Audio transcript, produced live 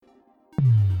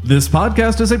This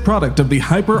podcast is a product of the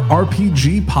Hyper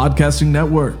RPG Podcasting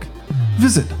Network.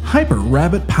 Visit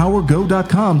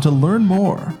hyperrabbitpowergo.com to learn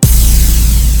more.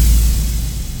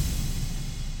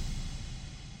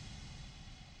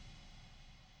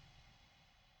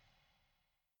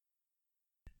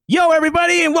 Yo,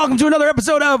 everybody, and welcome to another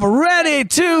episode of Ready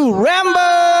to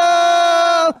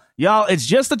Ramble! Y'all, it's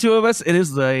just the two of us. It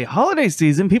is the holiday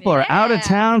season. People are out of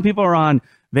town. People are on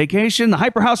vacation. The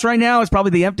Hyper House right now is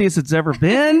probably the emptiest it's ever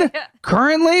been.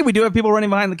 Currently, we do have people running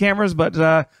behind the cameras, but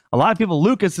a lot of people,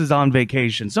 Lucas is on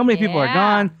vacation. So many people are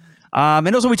gone.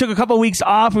 And also, we took a couple weeks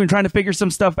off. We've been trying to figure some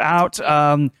stuff out.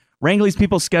 Wrangling these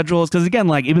people's schedules. Because again,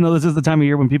 like, even though this is the time of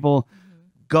year when people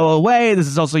go away, this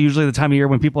is also usually the time of year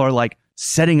when people are like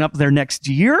setting up their next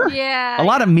year. Yeah. A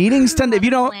lot of meetings tend to, if you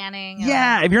don't, planning,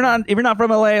 if you're not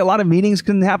from LA, a lot of meetings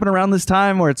can happen around this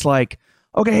time where it's like,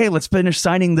 okay, hey, let's finish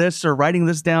signing this or writing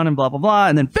this down and blah, blah, blah.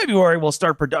 And then February we'll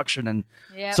start production and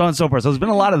so on and so forth. So there's been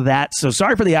a lot of that. So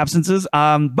sorry for the absences.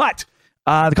 But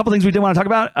the couple things we did want to talk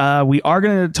about, we are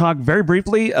going to talk very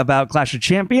briefly about Clash of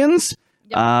Champions.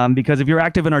 Because if you're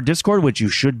active in our Discord, which you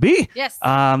should be,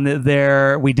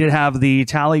 there we did have the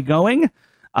tally going.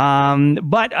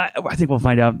 But I think we'll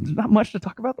find out. Not much to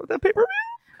talk about with that pay-per-view.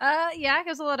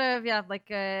 There's a lot of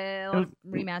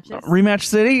rematches. Rematch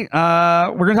City.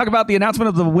 We're going to talk about the announcement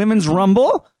of the Women's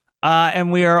Rumble.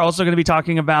 And we are also going to be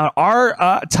talking about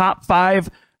our top 5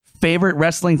 favorite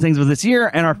wrestling things of this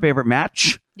year and our favorite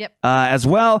match as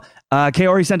well. Kay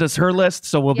already sent us her list,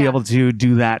 so we'll be able to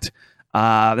do that.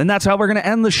 And that's how we're going to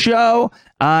end the show.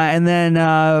 And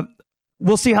then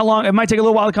we'll see how long. It might take a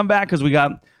little while to come back because we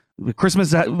got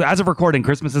Christmas. As of recording,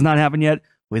 Christmas has not happened yet.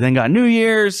 We then got New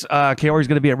Year's. Kaori's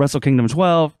going to be at Wrestle Kingdom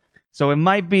 12. So it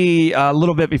might be a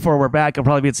little bit before we're back. It'll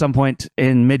probably be at some point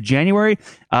in mid-January.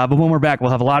 But when we're back,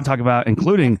 we'll have a lot to talk about,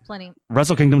 including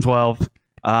Wrestle Kingdom 12.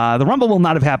 The Rumble will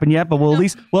not have happened yet, but we'll at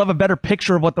least have a better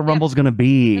picture of what the Rumble's going to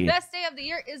be. The best day of the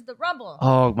year is the Rumble.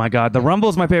 Oh my God, the Rumble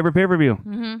is my favorite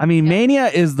pay-per-view. I mean, Mania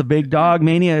is the big dog.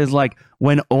 Mania is like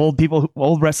when old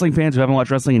wrestling fans who haven't watched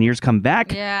wrestling in years come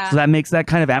back. Yeah. So that makes that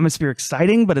kind of atmosphere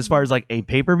exciting. But as far as like a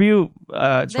pay-per-view,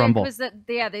 it's Rumble.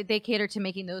 They cater to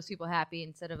making those people happy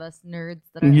instead of us nerds.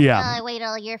 That are I wait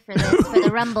all year for this for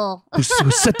the Rumble. who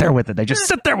sit there with it. They just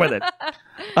sit there with it.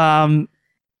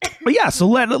 But yeah, so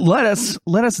let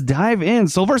us dive in.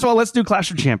 So first of all, let's do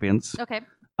Clash of Champions. Okay.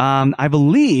 I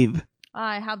believe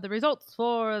I have the results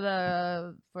for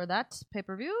that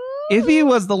pay-per-view. If he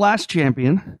was the last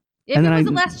champion. If he was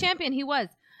the last champion, he was.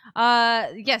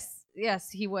 Yes,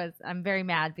 he was. I'm very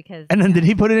mad because. And then did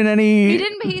he put it in any? He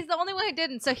didn't. But he's the only one who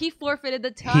didn't. So he forfeited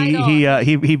the title.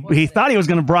 He thought he was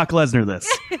going to Brock Lesnar this.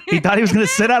 He thought he was going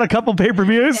to sit out a couple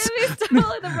pay-per-views. He's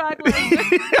totally the Brock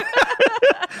Lesnar.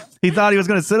 He thought he was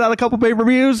going to sit out a couple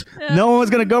pay-per-views. Yeah. No one was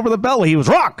going to go for the belt. Well, he was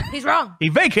wrong. He's wrong. He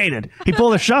vacated. He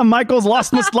pulled a Shawn Michaels,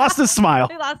 lost his smile.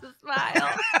 He lost his smile.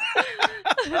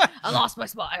 I lost my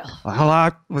smile. I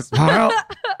lost my smile.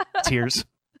 Tears.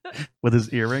 With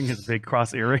his earring, his big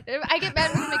cross earring. I get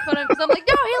mad when you make fun of him because I'm like,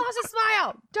 no, he lost his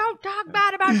smile. Don't talk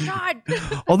bad about God.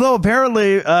 Although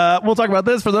apparently, we'll talk about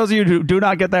this. For those of you who do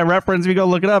not get that reference, if you go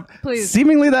look it up, please.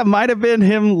 Seemingly that might have been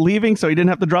him leaving so he didn't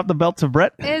have to drop the belt to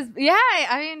Brett. His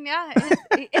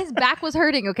back was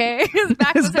hurting, okay? His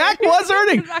back was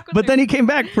hurting. But then he came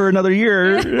back for another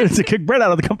year to kick Brett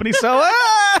out of the company. So,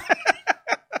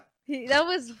 that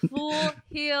was full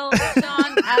heel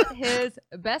Shawn at his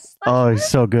best. Oh, he's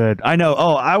so good. I know.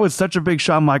 Oh, I was such a big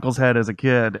Shawn Michaels head as a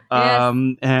kid. Yes.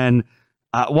 And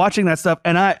watching that stuff,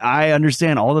 and I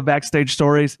understand all the backstage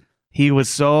stories. He was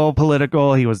so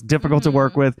political. He was difficult to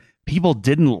work with. People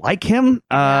didn't like him.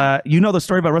 You know the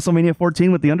story about WrestleMania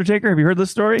 14 with The Undertaker? Have you heard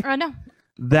this story? No.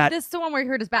 This is the one where he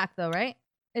hurt his back, though, right?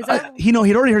 Is that he'd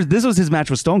already heard. This was his match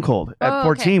with Stone Cold at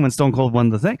 14 when Stone Cold won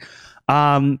the thing.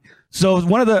 So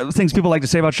one of the things people like to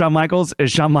say about Shawn Michaels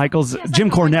is Jim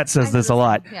Cornette says this a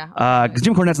lot. Because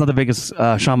Jim Cornette's not the biggest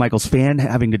Shawn Michaels fan,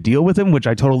 having to deal with him, which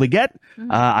I totally get.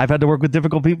 I've had to work with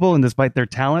difficult people, and despite their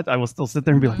talent, I will still sit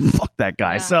there and be like, fuck that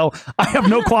guy. So I have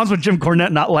no qualms with Jim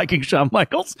Cornette not liking Shawn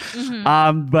Michaels.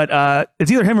 But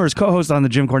it's either him or his co-host on the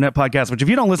Jim Cornette podcast, which if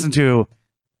you don't listen to,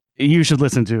 you should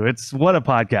listen to. It's what a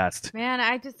podcast. Man,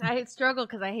 I struggle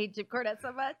because I hate Jim Cornette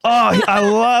so much. Oh, I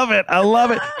love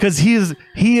it because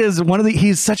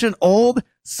he's such an old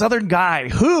Southern guy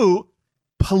who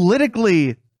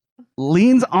politically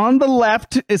leans on the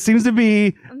left. It seems to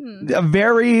be a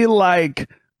very like,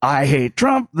 I hate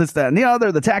Trump, this, that, and the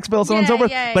other, the tax bill, so on and so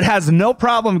forth, but has no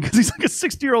problem because he's like a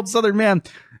 60-year-old Southern man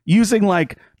using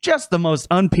like just the most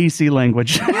un-PC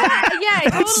language. Yeah,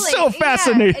 totally. It's so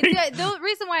fascinating. Yeah. The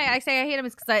reason why I say I hate him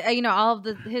is because I all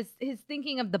of his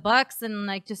thinking of the Bucks and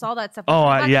like just all that stuff.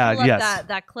 Oh, yes.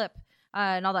 That clip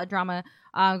and all that drama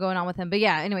going on with him. But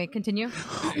yeah, anyway, continue.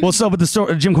 Well, so with the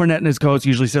story, Jim Cornette and his coach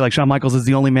usually say like Shawn Michaels is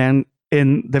the only man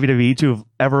in WWE to have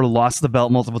ever lost the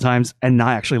belt multiple times and not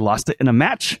actually lost it in a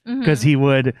match, because he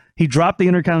dropped the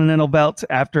Intercontinental belt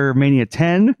after Mania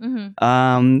 10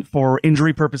 for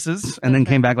injury purposes, and then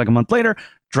came back like a month later.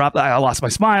 I lost my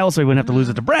smile, so he wouldn't have to lose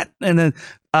it to Brett. And then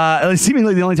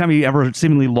seemingly the only time he ever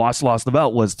seemingly lost the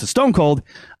belt was to Stone Cold.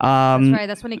 That's right.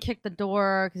 That's when he kicked the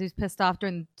door because he was pissed off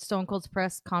during Stone Cold's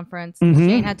press conference.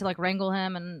 Shane had to like wrangle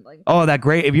him and like. Oh, that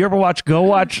great! If you ever go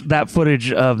watch that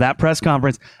footage of that press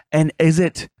conference. And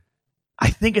I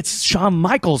think it's Shawn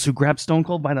Michaels who grabbed Stone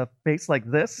Cold by the face like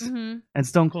this, and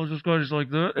Stone Cold just goes like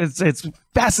this. It's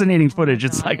fascinating footage.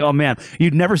 It's like, oh man,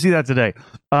 you'd never see that today.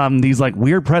 These like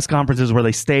weird press conferences where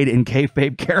they stayed in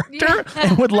kayfabe character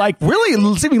and would like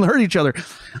really seemingly hurt each other.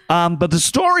 But the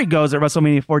story goes at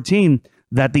WrestleMania 14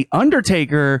 that the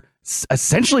Undertaker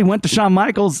essentially went to Shawn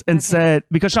Michaels and said,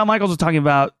 because Shawn Michaels was talking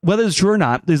about whether it's true or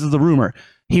not, this is the rumor.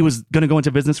 He was going to go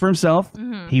into business for himself.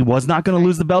 He was not going to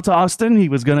lose the belt to Austin. He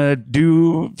was going to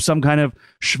do some kind of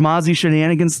schmozzy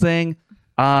shenanigans thing.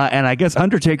 And I guess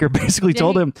Undertaker basically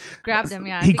told him. Grabbed him,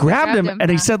 yeah. He grabbed him and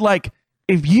he said, like,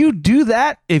 if you do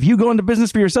that, if you go into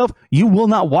business for yourself, you will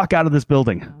not walk out of this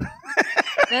building.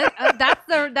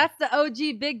 That's the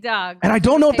OG big dog. And I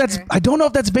don't know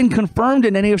if that's been confirmed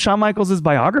in any of Shawn Michaels'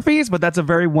 biographies, but that's a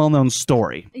very well-known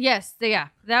story. Yes, yeah.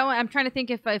 That one, I'm trying to think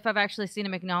if I've actually seen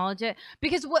him acknowledge it,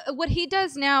 because what he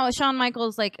does now, Shawn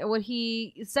Michaels, like what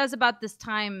he says about this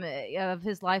time of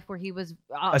his life where he was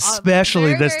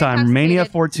especially very, this very time, Mania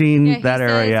 14, that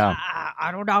era, yeah.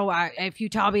 I don't know. If you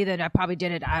tell me that I probably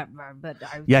did it,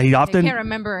 he often can't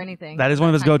remember anything. That is one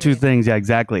of his go-to things. Yeah,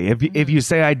 exactly. If you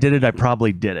say I did it, I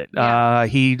probably did it. Yeah.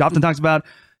 He often talks about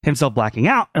himself blacking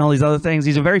out and all these other things.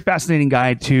 He's a very fascinating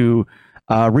guy to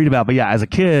read about. But yeah, as a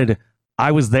kid,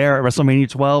 I was there at WrestleMania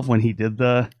 12 when he did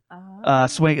the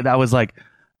swing. That was like,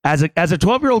 as a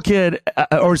 12-year-old kid, at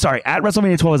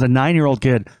WrestleMania 12 as a 9-year-old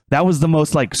kid, that was the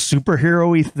most like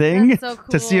superhero-y thing. So cool.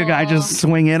 To see a guy just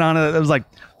swing in on it. It was like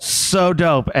so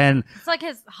dope. And it's like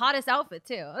his hottest outfit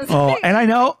too. And I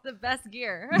know the best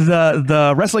gear.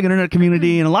 the wrestling internet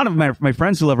community and a lot of my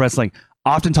friends who love wrestling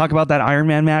often talk about that Iron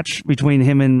Man match between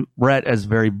him and Brett as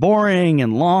very boring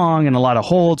and long and a lot of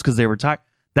holds because they were tired.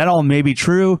 That all may be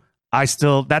true.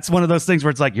 That's one of those things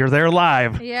where it's like you're there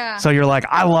live. Yeah. So you're like,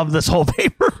 I love this whole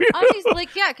pay-per-view.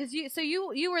 Like, yeah, because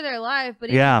you were there live, but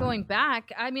even going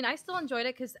back, I mean, I still enjoyed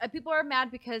it because people are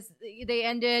mad because they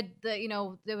ended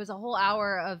there was a whole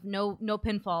hour of no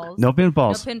pinfalls. No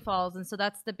pinfalls. No pinfalls, and so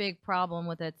that's the big problem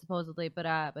with it supposedly. But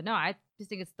no, I just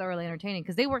think it's thoroughly entertaining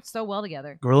because they worked so well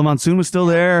together. Gorilla Monsoon was still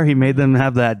there. He made them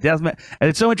have that death match, and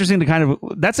it's so interesting to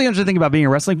that's the interesting thing about being a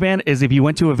wrestling fan is if you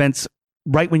went to events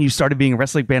right when you started being a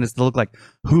wrestling fan, is to look like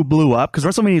who blew up, because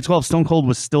WrestleMania 12, Stone Cold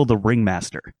was still the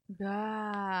ringmaster. Okay.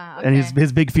 And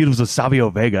his big feud was with Savio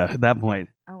Vega at that point.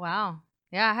 Oh wow,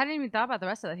 yeah, I hadn't even thought about the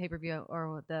rest of that pay-per-view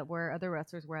or where other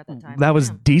wrestlers were at that time. That was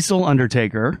Diesel,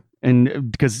 Undertaker,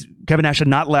 and because Kevin Nash had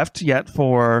not left yet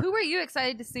for. Who were you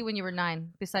excited to see when you were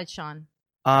 9 besides Shawn?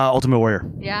 Ultimate Warrior.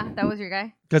 Yeah, that was your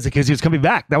guy. Because he was coming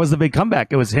back. That was the big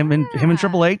comeback. It was him and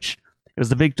Triple H. It was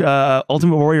the big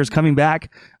Ultimate Warriors coming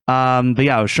back. But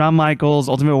yeah, it was Shawn Michaels,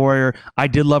 Ultimate Warrior. I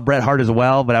did love Bret Hart as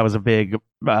well, but I was a big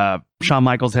Shawn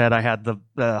Michaels head. I had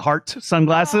the Hart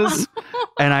sunglasses,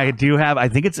 and I do have. I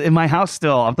think it's in my house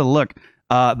still. I'll have to look.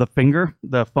 The finger,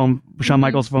 the foam, Shawn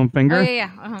Michaels foam finger. Oh,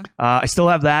 yeah. Uh-huh. I still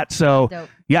have that. So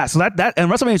yeah, so that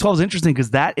and WrestleMania 12 is interesting because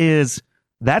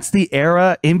that's the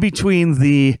era in between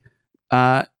the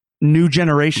new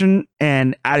generation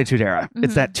and Attitude Era.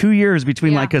 It's that 2 years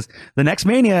between because the next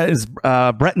Mania is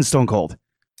Bret and Stone Cold.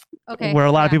 Okay. Where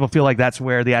a lot of people feel like that's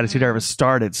where the Attitude Era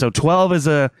started. So 12 is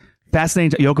a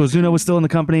fascinating. Yokozuna was still in the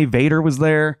company. Vader was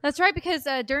there. That's right, because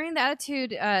during the Attitude,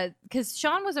 because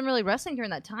Shawn wasn't really wrestling during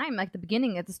that time. Like the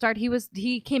beginning, at the start,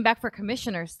 he came back for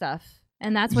commissioner stuff,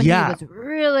 and that's when he was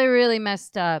really, really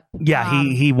messed up. Yeah,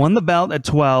 he won the belt at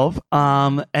 12.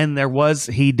 And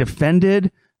he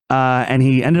defended. And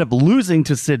he ended up losing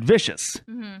to Sid Vicious.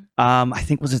 I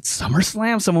think was it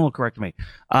SummerSlam? Someone will correct me.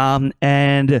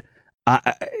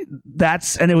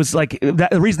 It was like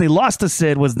the reason they lost to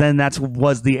Sid was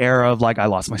was the era of like I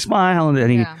lost my smile, and then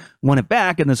he won it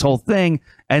back and this whole thing.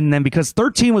 And then because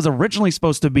 13 was originally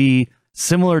supposed to be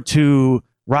similar to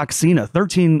Rock Cena,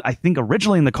 13 I think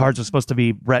originally in the cards was supposed to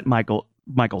be Bret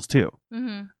Michaels too.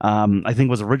 I think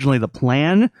was originally the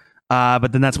plan.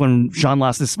 But then that's when Sean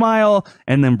lost his smile,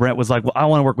 and then Brett was like, well, I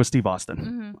want to work with Steve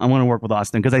Austin. I want to work with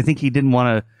Austin, because I think he didn't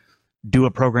want to do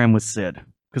a program with Sid,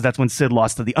 because that's when Sid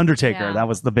lost to The Undertaker. Yeah. That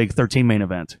was the big 13 main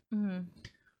event.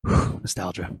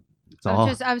 Nostalgia.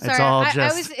 I'm sorry.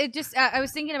 I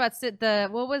was thinking about Sid.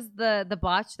 What was the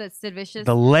botch that Sid Vicious?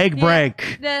 The leg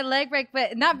break. The leg break,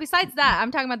 but not besides that.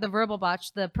 I'm talking about the verbal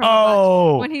botch, the promo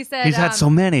Oh, botch, when he said he's had so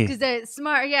many. Because they're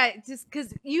smart, yeah. Just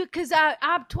because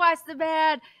I'm twice the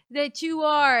bad that you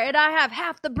are, and I have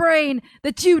half the brain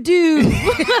that you do.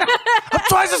 I'm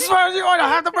twice as smart as you are. I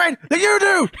have the brain that you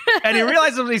do. And he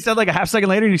realized what he said like a half second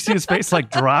later, and you see his face like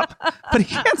drop, but he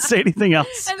can't say anything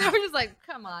else. And they were just like,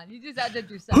 "Come on, you just had to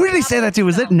do something." Who did he say that to?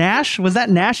 Was it Nash? Was that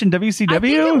Nash in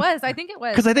WCW? I think it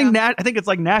was. Because I think it's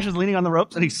like Nash is leaning on the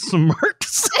ropes and he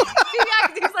smirks.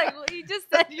 He's like, well, he just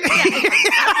said you're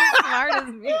as smart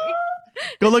as me.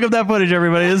 Go look up that footage,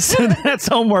 everybody. That's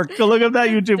homework. Go look up that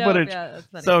YouTube Dope, footage. yeah, that's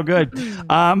funny. So good.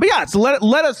 But yeah, so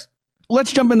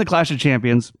let's jump in the Clash of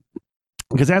Champions,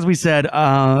 because as we said,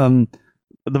 the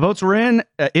votes were in.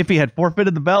 Iffy had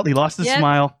forfeited the belt. He lost his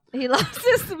smile. He lost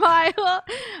his smile.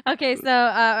 Okay,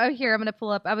 so here I'm gonna pull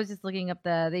up. I was just looking up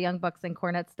the Young Bucks and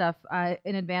Cornette stuff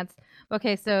in advance.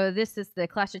 Okay, so this is the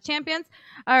Clash of Champions.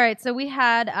 All right, so we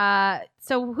had.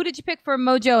 So who did you pick for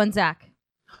Mojo and Zach?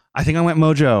 I think I went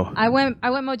Mojo. I went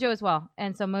Mojo as well,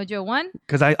 and so Mojo won.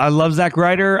 Because I love Zack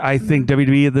Ryder. I think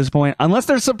WWE at this point, unless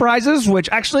there's surprises, which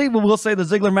actually we'll say the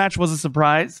Ziggler match was a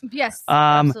surprise. Yes,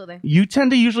 absolutely. You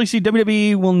tend to usually see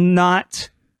WWE will not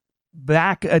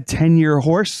back a 10-year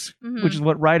horse, which is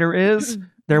what Ryder is.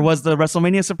 There was the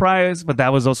WrestleMania surprise, but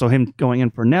that was also him going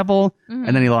in for Neville,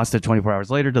 and then he lost it 24 hours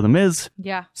later to The Miz.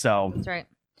 Yeah, so that's right.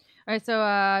 All right, so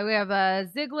we have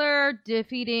Ziggler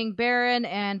defeating Baron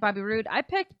and Bobby Roode. I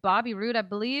picked Bobby Roode, I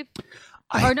believe.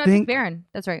 I picked Baron.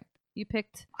 That's right. You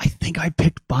picked. I think I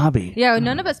picked Bobby. Yeah,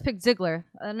 none of us picked Ziggler.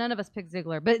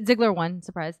 But Ziggler won.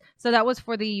 Surprise. So that was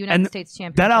for the United States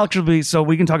Championship. That actually, so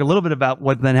we can talk a little bit about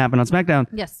what then happened on SmackDown.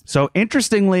 Yes. So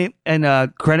interestingly, and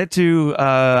credit to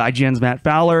IGN's Matt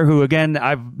Fowler, who again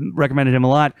I've recommended him a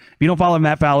lot. If you don't follow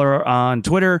Matt Fowler on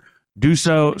Twitter, do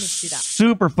so.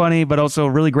 Super funny, but also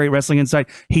really great wrestling insight.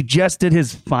 He just did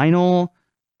his final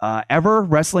ever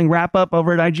wrestling wrap up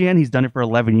over at IGN. He's done it for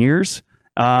 11 years.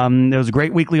 It was a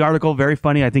great weekly article, very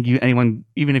funny. I think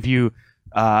even if you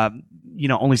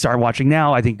only started watching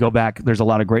now, I think go back. There's a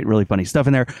lot of great, really funny stuff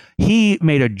in there. He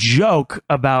made a joke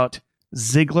about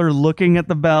Ziggler looking at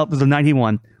the belt. This is the night he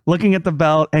won, looking at the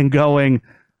belt and going,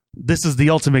 "This is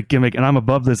the ultimate gimmick, and I'm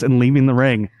above this," and leaving the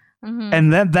ring.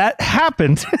 And then that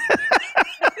happened.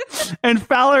 And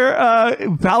Fowler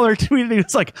tweeted, he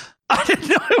was like, I didn't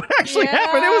know it would actually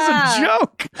happen. It was a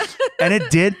joke. And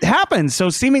it did happen. So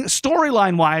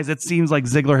storyline wise, it seems like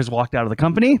Ziggler has walked out of the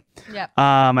company. Yep.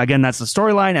 Again, that's the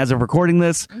storyline as of recording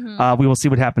this. We will see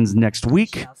what happens next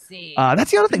week.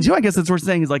 That's the other thing too, I guess that's worth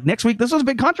saying, is like next week, this was a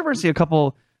big controversy a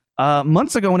couple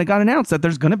months ago when it got announced that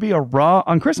there's going to be a Raw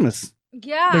on Christmas.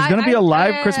 Yeah, there's going to be a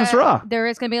live Christmas Raw. There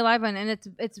is going to be a live one, and it's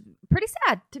pretty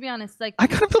sad, to be honest. Like, I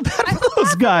kind of feel bad for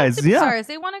those guys. Yeah, sorry,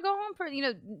 they want to go home for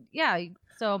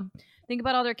So think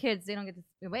about all their kids; they don't get to.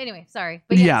 But anyway, sorry,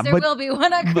 but yes, there will be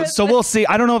one on Christmas. So we'll see.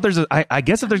 I don't know if there's I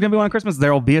guess if there's going to be one on Christmas,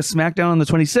 there will be a SmackDown on the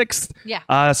 26th.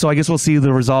 Yeah. So I guess we'll see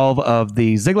the resolve of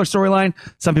the Ziggler storyline.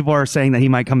 Some people are saying that he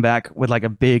might come back with like a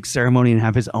big ceremony and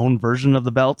have his own version of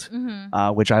the belt,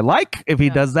 which I like if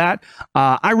he does that.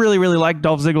 I really, really like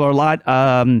Dolph Ziggler a lot.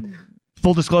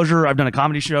 Full disclosure, I've done a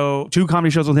comedy show, 2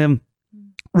 comedy shows with him.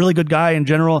 Really good guy in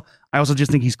general. I also just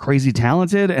think he's crazy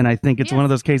talented, and I think it's one of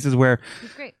those cases where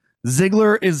he's great.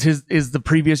 Ziggler is the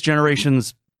previous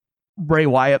generation's Bray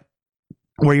Wyatt,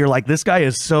 where you're like, this guy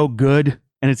is so good,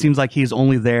 and it seems like he's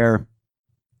only there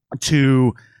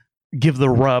to give the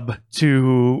rub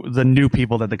to the new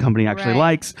people that the company actually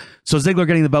likes. So Ziggler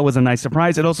getting the belt was a nice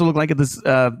surprise. It also looked like at this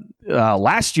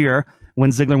last year when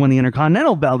Ziggler won the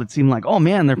Intercontinental belt, it seemed like, oh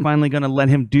man, they're finally going to let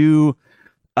him do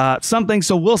something.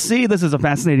 So we'll see. This is a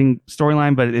fascinating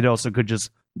storyline, but it also could just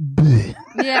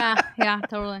yeah,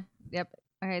 totally. Yep.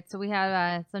 All right, so we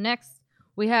have next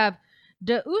we have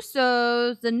the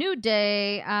Usos, the New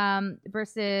Day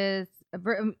versus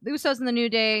the Usos and the New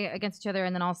Day against each other,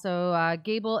 and then also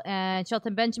Gable and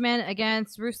Shelton Benjamin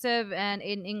against Rusev and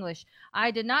Aiden English.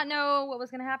 I did not know what was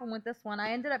going to happen with this one.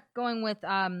 I ended up going with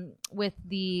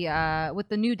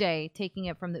the New Day taking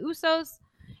it from the Usos.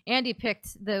 Andy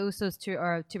picked the Usos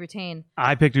to retain.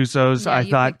 I picked Usos. Yeah, I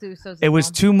thought it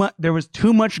was too much. There was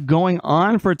too much going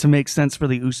on for it to make sense for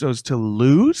the Usos to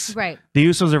lose. Right. The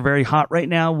Usos are very hot right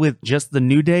now with just the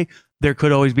New Day. There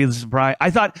could always be the surprise. I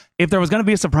thought if there was going to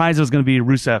be a surprise, it was going to be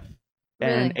Rusev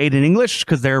and Aiden English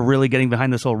because they're really getting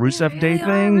behind this whole Rusev Day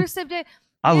thing. Rusev Day.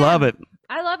 I love it.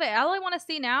 I love it. All I want to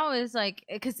see now is like,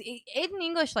 because Aiden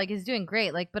English like is doing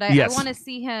great, like, but I want to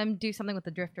see him do something with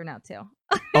the Drifter now too.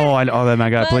 Oh, my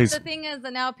God, but please. The thing is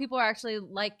that now people are actually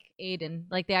like Aiden,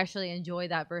 like they actually enjoy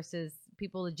that versus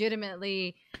people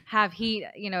legitimately have heat,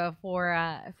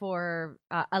 for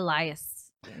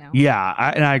Elias. Yeah,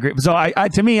 I agree. So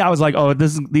to me, I was like, oh, the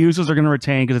Usos are going to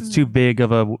retain because it's too big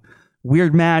of a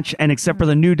weird match, and except for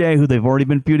the New Day, who they've already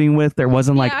been feuding with, there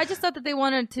wasn't like. I just thought that they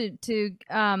wanted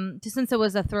to since it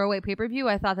was a throwaway pay per view,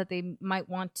 I thought that they might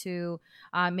want to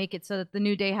make it so that the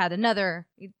New Day had another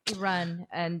run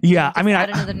and add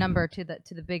another number to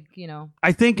the big,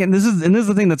 I think, and this is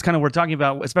the thing that's kind of we're talking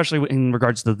about, especially in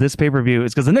regards to this pay per view,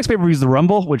 is because the next pay per view is the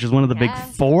Rumble, which is one of the big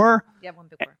four. Yeah, one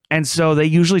big four. And so they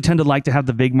usually tend to like to have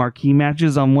the big marquee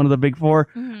matches on one of the big four.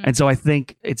 Mm-hmm. And so I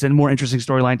think it's a more interesting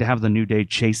storyline to have the New Day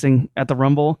chasing at the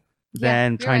Rumble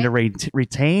than trying to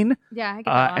retain. Yeah, I get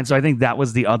that and so I think that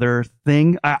was the other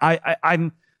thing.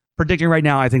 I'm predicting right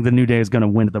now, I think the New Day is going to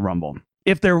win at the Rumble.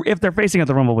 If they're facing at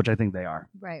the Rumble, which I think they are.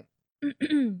 Right.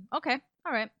 Okay.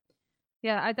 All right.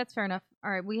 Yeah, that's fair enough. All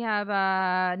right. We have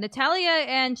Natalya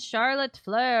and Charlotte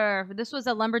Flair. This was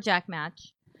a lumberjack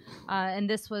match. And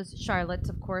this was Charlotte,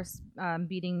 of course,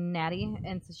 beating Natty,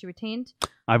 and so she retained.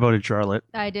 I voted Charlotte.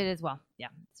 I did as well. Yeah,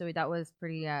 so that was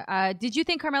pretty. Did you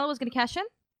think Carmella was going to cash in?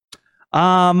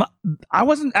 I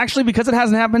wasn't actually, because it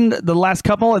hasn't happened the last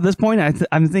couple. At this point,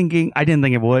 I'm thinking I didn't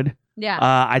think it would. Yeah.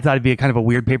 I thought it'd be a kind of a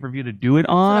weird pay-per-view to do it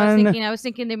on. I was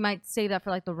thinking they might save that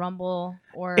for like the Rumble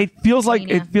or. It feels like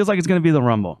it's going to be the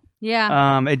Rumble.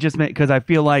 Yeah. It just because I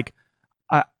feel like.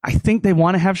 I think they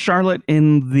want to have Charlotte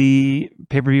in the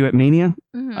pay-per-view at Mania.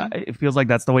 Mm-hmm. It feels like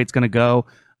that's the way it's going to go.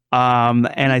 And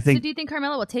I think. So do you think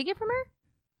Carmella will take it from her?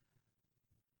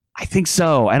 I think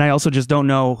so. And I also just don't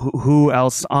know who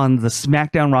else on the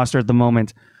SmackDown roster at the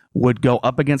moment would go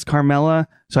up against Carmella.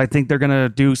 So I think they're going to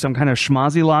do some kind of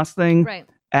schmozzy loss thing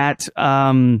at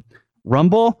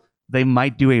Rumble. They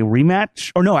might do a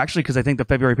rematch. Or no, actually, because I think the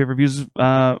February pay-per-view is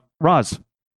Raw's.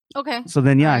 Okay. So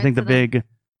then, I think the big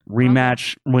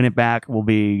rematch, win it back, will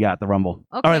be at the Rumble.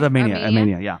 Okay. Or the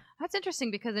Mania, yeah. That's interesting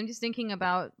because I'm just thinking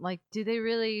about, like, do they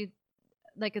really,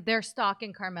 like, their stock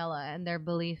in Carmella and their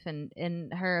belief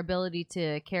in her ability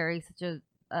to carry such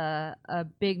a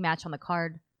big match on the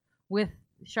card with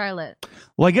Charlotte?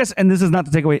 Well, I guess, and this is not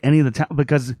to take away any of the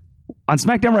because on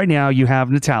SmackDown right now you have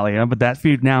Natalya, but that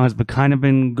feud now has kind of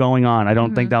been going on. I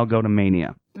don't think that'll go to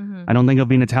Mania. Mm-hmm. I don't think it'll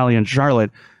be Natalya and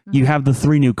Charlotte. You have the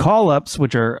 3 new call-ups,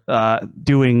 which are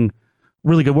doing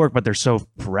really good work, but they're so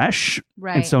fresh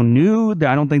and so new that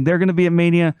I don't think they're going to be at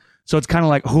Mania. So it's kind of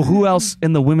like, who else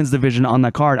in the women's division on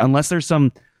that card, unless there's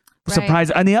some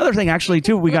surprise. And the other thing, actually,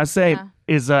 too, we got to say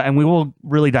is, and we will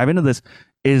really dive into this,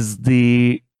 is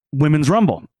the Women's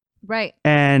Rumble. Right.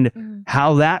 And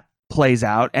how that plays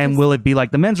out. And will it be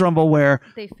like the Men's Rumble where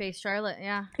they face Charlotte?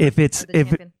 Yeah. If it's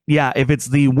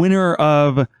the winner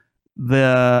of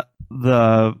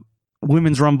the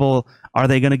Women's Rumble, are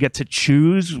they going to get to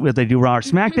choose whether they do Raw or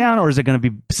SmackDown, or is it going to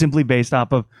be simply based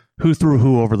off of who threw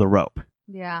who over the rope?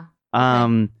 Yeah.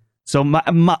 So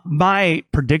my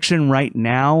prediction right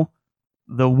now,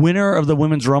 the winner of the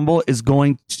Women's Rumble is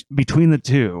going to, between the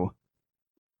two,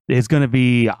 is going to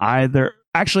be either,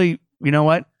 actually, you know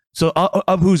what? So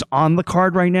of who's on the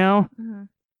card right now,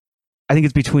 I think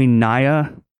it's between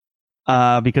Nia,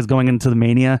 because going into the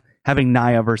Mania, having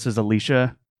Nia versus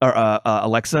Alicia or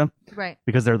Alexa, right?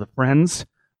 Because they're the friends.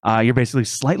 You're basically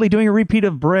slightly doing a repeat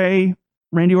of Bray,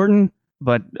 Randy Orton,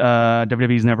 but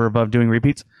WWE's never above doing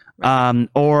repeats.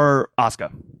 Or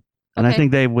Asuka, and I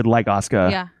think they would like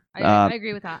Asuka. Yeah, I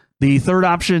agree with that. The third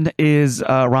option is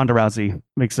Ronda Rousey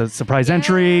makes a surprise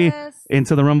entry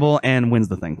into the Rumble and wins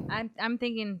the thing. I'm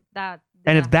thinking that.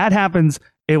 And if that happens,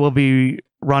 it will be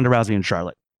Ronda Rousey and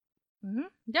Charlotte. Mm-hmm.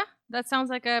 Yeah, that sounds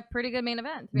like a pretty good main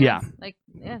event. Yeah,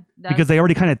 because they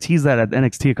already kind of teased that at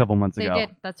NXT a couple months ago. They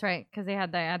did. That's right, because they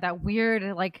had that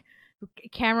weird like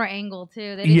camera angle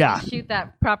too. They didn't shoot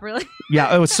that properly.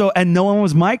 Yeah, it was so, and no one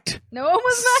was mic'd. No one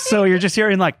was mic'd. So you're just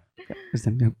hearing like,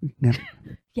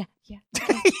 yeah.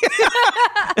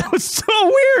 It was so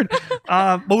weird.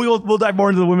 But we'll dive more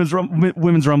into the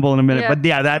women's rumble in a minute. But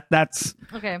yeah, that's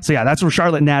okay. So yeah, that's where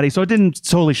Charlotte and Natty. So it didn't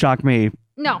totally shock me.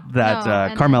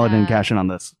 That Carmella didn't cash in on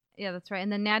this. Yeah, that's right.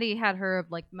 And then Natty had her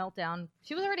like meltdown.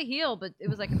 She was already healed, but it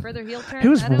was like a further heel turn. It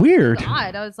was weird. It was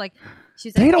odd. I was like,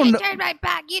 she's like, you turned my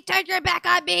back. You turned your back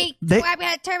on me. So I'm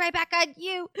gonna turn my back on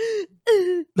you.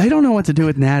 They don't know what to do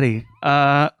with Natty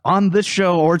on this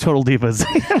show or Total Divas.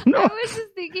 I was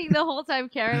just thinking the whole time,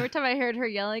 Karen. Every time I heard her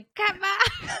yelling, "Come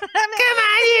on, come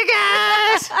on, you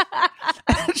guys!"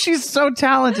 She's so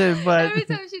talented, but every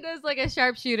time she does like a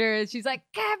sharpshooter, she's like,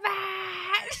 "Come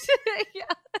on!" Yeah.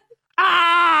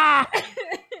 ah.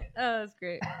 Oh, that's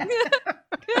great.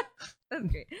 That's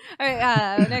great. All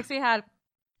right. Next we had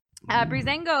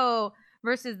Breezango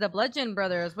versus the Bludgeon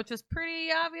Brothers, which was pretty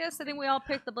obvious. I think we all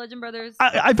picked the Bludgeon Brothers.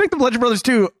 I picked the Bludgeon Brothers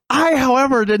too. I,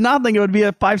 however, did not think it would be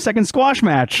a 5-second squash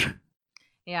match.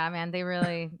 Yeah, man, they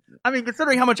really. I mean,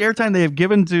 considering how much airtime they have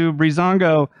given to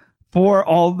Breezango for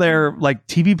all their like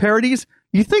TV parodies,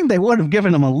 you think they would have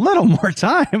given him a little more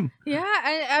time. Yeah,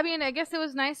 I mean, I guess it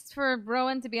was nice for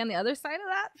Rowan to be on the other side of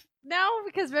that now,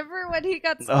 because remember when he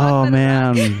got spawned Oh by the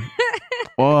man!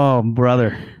 Oh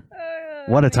brother!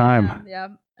 What a time! Yeah.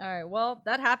 All right. Well,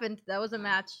 that happened. That was a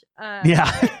match.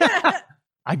 Yeah.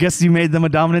 I guess you made them a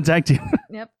dominant tag team.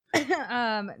 Yep.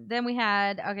 Then we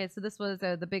had so this was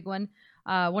the big one.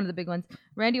 One of the big ones.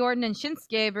 Randy Orton and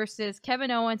Shinsuke versus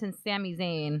Kevin Owens and Sami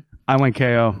Zayn. I went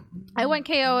KO. I went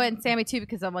KO and Sami too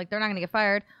because I'm like they're not gonna get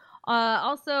fired.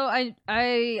 Also,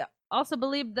 I also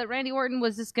believed that Randy Orton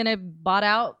was just gonna bot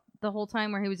out the whole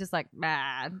time, where he was just like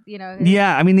bad, you know.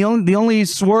 Yeah, I mean the only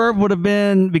swerve would have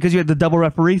been because you had the double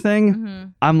referee thing. Mm-hmm.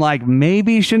 I'm like,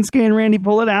 maybe Shinsuke and Randy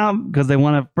pull it out because they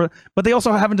want to, but they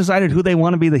also haven't decided who they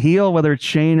want to be the heel, whether it's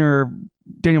Shane or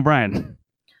Daniel Bryan.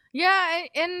 Yeah,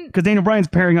 and because Daniel Bryan's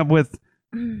pairing up with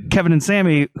Kevin and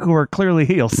Sammy, who are clearly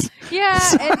heels. Yeah,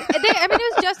 and I mean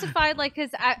it was justified, like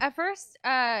because at first,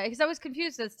 because I was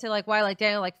confused as to like why like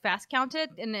Daniel like fast counted,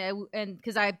 and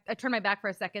because I turned my back for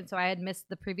a second, so I had missed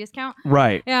the previous count.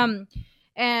 Right.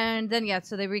 And then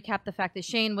so they recapped the fact that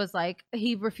Shane was like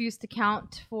he refused to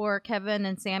count for Kevin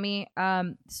and Sammy.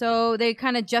 So they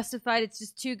kind of justified it's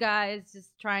just two guys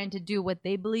just trying to do what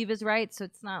they believe is right. So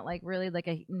it's not like really like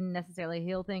a necessarily a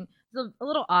heel thing. It's a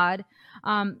little odd.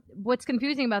 What's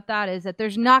confusing about that is that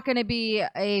there's not going to be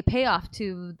a payoff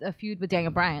to a feud with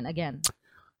Daniel Bryan again.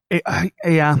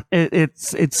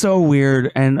 It's so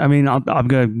weird, and I mean I'm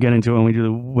gonna get into it when we do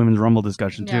the Women's Rumble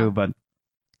discussion too. But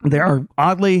there are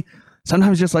oddly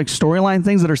sometimes just like storyline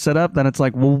things that are set up that it's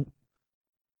like, well,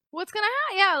 what's gonna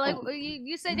happen? Yeah, like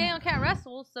you say Daniel can't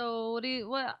wrestle, so what do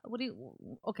you?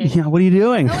 Okay. Yeah, what are you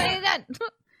doing? No, what are you doing?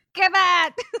 Come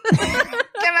on!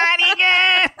 Come on,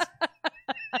 Egan!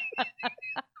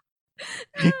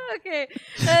 Okay.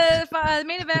 The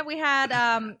main event we had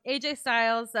AJ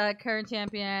Styles, current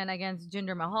champion, against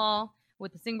Jinder Mahal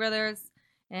with the Singh brothers,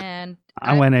 and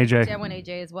I went AJ. Yeah, I went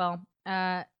AJ as well.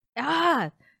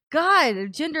 God,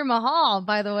 Jinder Mahal,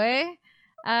 by the way.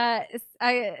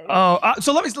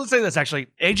 So let's say this actually.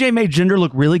 AJ made Jinder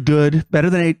look really good, better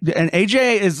than and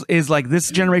AJ is like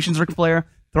this generation's Ric Flair.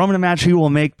 Throw him in a match, he will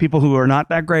make people who are not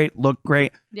that great look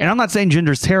great. Yeah. And I'm not saying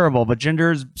Jinder's terrible, but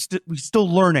Jinder's still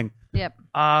learning. Yep.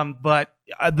 But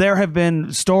there have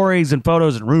been stories and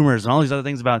photos and rumors and all these other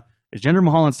things about is Jinder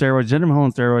Mahal on steroids, Jinder Mahal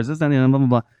on steroids, this, that, and blah, blah,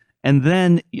 blah. And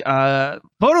then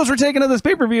photos were taken of this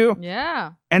pay-per-view.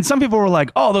 Yeah. And some people were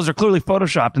like, oh, those are clearly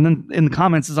Photoshopped. And then in the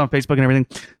comments, it's on Facebook and everything,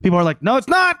 people are like, no, it's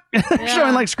not.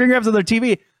 Showing like screen grabs of their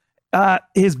TV.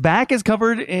 His back is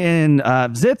covered in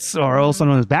zits, or also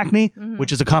known as back knee,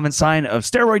 which is a common sign of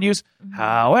steroid use.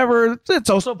 However, it's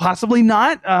also possibly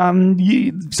not.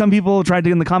 Some people tried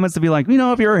to in the comments to be like,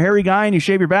 if you're a hairy guy and you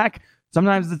shave your back,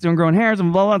 sometimes it's ingrowing hairs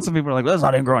and blah, blah. And some people are like, well, that's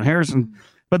not ingrowing hairs.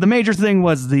 But the major thing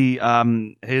was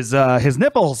his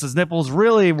nipples. His nipples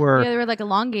really were they were like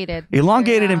elongated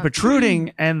and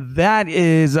protruding, and that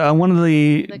is one of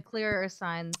the clearer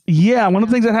signs. Yeah, one of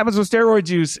the things that happens with steroid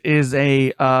use is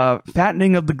a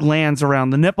fattening of the glands around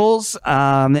the nipples,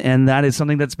 and that is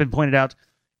something that's been pointed out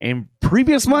in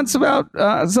previous months about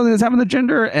something that's happened to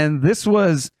Jinder, and this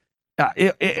was.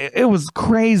 It was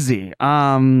crazy.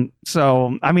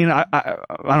 So I mean, I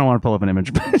don't want to pull up an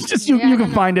image, but it's just you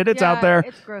can find it. It's out there.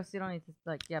 It's gross. You don't need to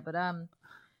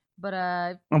but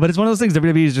it's one of those things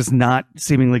WWE is just not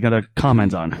seemingly going to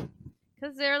comment on.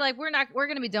 Because they're like, we're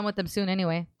going to be done with them soon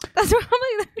anyway. That's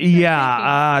probably.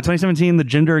 2017, the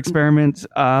Jinder experiment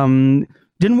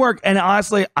didn't work, and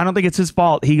honestly, I don't think it's his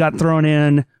fault. He got thrown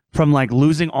in from like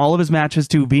losing all of his matches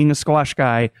to being a squash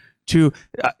guy. To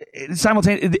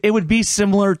simultaneously, it would be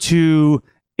similar to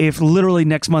if literally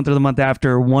next month or the month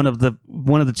after one of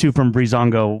the two from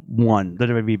Breezango won the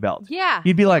WWE belt. Yeah,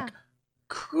 you'd be like,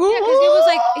 cool. Yeah, because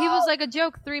he was like a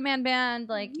joke 3-man band,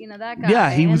 like that guy. Yeah,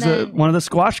 he was one of the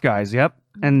squash guys. Yep,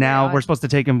 and now we're supposed to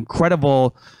take him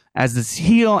credible as this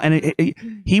heel, and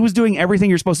he was doing everything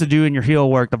you're supposed to do in your heel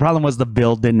work. The problem was the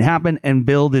build didn't happen, and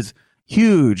build is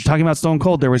huge. Talking about Stone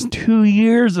Cold, there was 2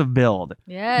 years of build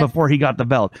before he got the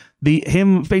belt.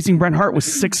 Him facing Bret Hart was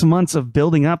 6 months of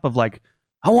building up of like,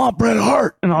 I want Bret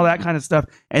Hart and all that kind of stuff.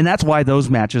 And that's why those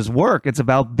matches work. It's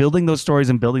about building those stories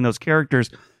and building those characters.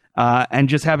 and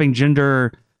just having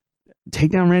Jinder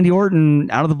take down Randy Orton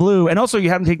out of the blue. And also you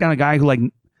have him take down a guy who, like,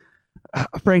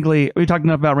 frankly, we talked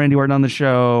enough about Randy Orton on the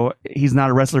show. He's not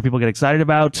a wrestler people get excited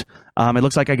about. It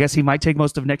looks like, I guess he might take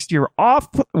most of next year off,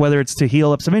 whether it's to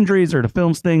heal up some injuries or to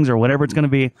film things or whatever it's going to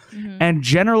be. Mm-hmm. And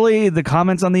generally the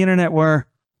comments on the internet were,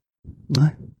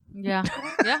 yeah.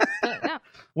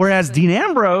 Whereas Dean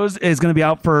Ambrose is going to be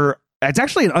out for, it's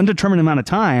actually an undetermined amount of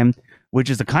time, which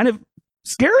is a kind of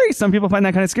scary. Some people find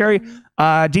that kind of scary.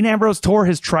 Dean Ambrose tore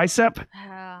his tricep.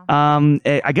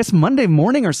 I guess Monday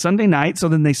morning or Sunday night. So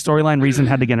then the storyline reason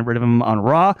had to get rid of him on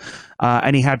Raw.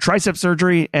 And he had tricep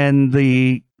surgery. And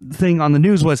the thing on the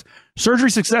news was surgery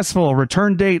successful,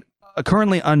 return date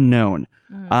currently unknown.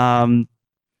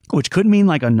 Which could mean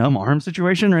like a numb arm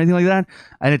situation or anything like that.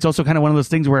 And it's also kind of one of those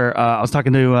things where I was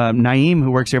talking to Naeem,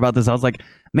 who works here, about this. I was like,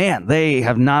 man, they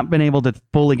have not been able to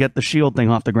fully get the Shield thing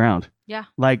off the ground. Yeah.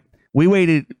 Like, we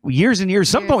waited years and years.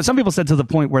 Some people said to the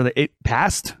point where it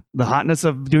passed, the hotness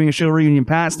of doing a Shield reunion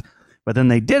passed, but then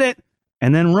they did it,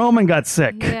 and then Roman got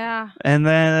sick. Yeah. And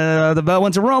then the belt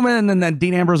went to Roman, and then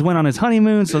Dean Ambrose went on his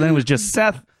honeymoon, so then it was just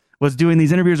Seth was doing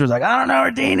these interviews where it was like, I don't know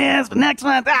where Dean is, but next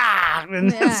month,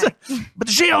 and but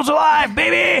the Shield's alive,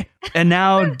 baby! And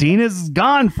now Dean is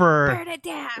gone for... Burn it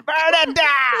down! Burn it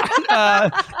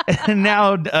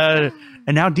down!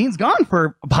 And now Dean's gone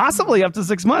for possibly up to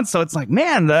 6 months. So it's like,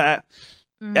 man,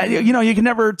 you can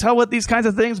never tell with these kinds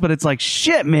of things, but it's like,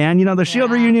 shit, man, the Shield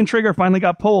reunion trigger finally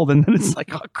got pulled. And then it's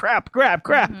like, oh, crap.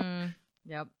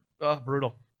 Yep. Oh,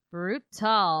 brutal.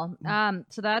 So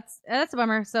that's a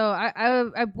bummer. So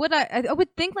I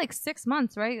would think like 6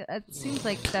 months, right? It seems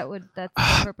like that's the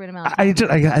appropriate amount. I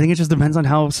think it just depends on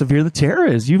how severe the tear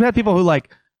is. You've had people who,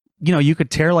 like, you could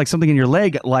tear like something in your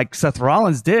leg, like Seth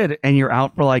Rollins did, and you're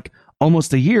out for like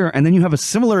almost a year, and then you have a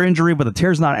similar injury, but the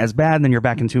tear's not as bad, and then you're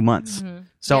back in 2 months.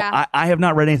 So I have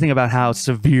not read anything about how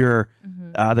severe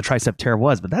the tricep tear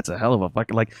was, but that's a hell of a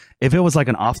fucking, like, if it was like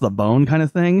an off the bone kind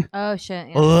of thing. Oh shit!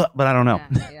 Yeah. But I don't know.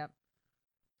 Yeah.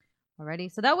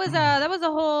 Alrighty, so that was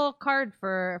a whole card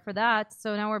for that.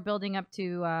 So now we're building up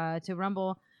to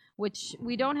Rumble, which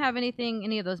we don't have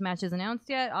any of those matches announced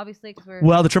yet, obviously.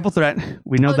 Well, the triple threat,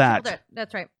 we know that. Triple threat.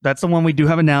 That's right. That's the one we do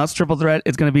have announced. Triple threat.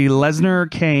 It's going to be Lesnar,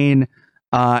 Kane,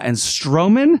 and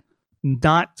Strowman.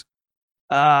 Not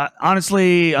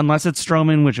honestly, unless it's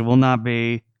Strowman, which it will not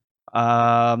be.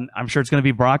 I'm sure it's going to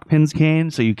be Brock pins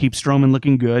Kane, so you keep Strowman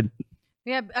looking good.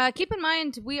 Yeah. Keep in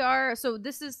mind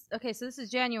this is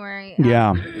January.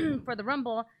 For the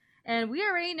Rumble. And we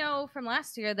already know from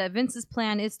last year that Vince's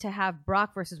plan is to have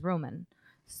Brock versus Roman.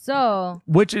 So,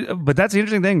 but that's the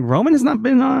interesting thing. Roman has not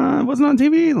been wasn't on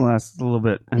TV the last little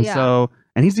bit, and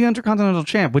and he's the Intercontinental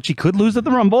Champ, which he could lose at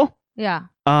the Rumble. Yeah.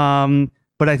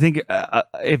 But I think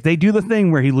if they do the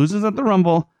thing where he loses at the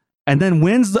Rumble and then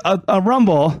wins a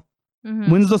Rumble,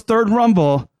 wins the third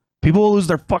Rumble, people will lose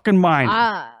their fucking mind.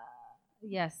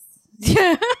 Yes.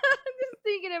 Just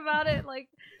thinking about it, like.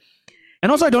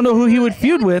 And also, I don't know who he would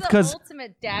feud with, because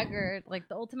ultimate dagger, like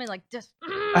the ultimate, like just.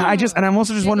 And I'm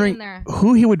also just wondering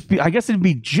who he would. I guess it'd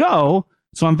be Joe.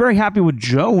 So I'm very happy with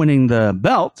Joe winning the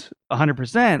belt,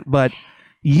 100%. But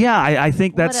yeah, I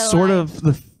think that's sort of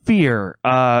the fear.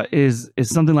 Is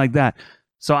something like that.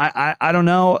 So I don't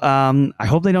know. I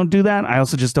hope they don't do that. I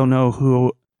also just don't know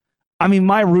who. I mean,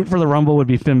 my route for the Rumble would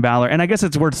be Finn Balor, and I guess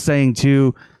it's worth saying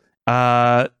too.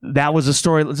 That was a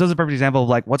story. This is a perfect example of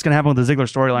like what's going to happen with the Ziggler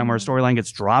storyline, where a storyline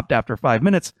gets dropped after 5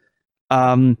 minutes.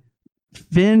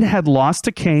 Finn had lost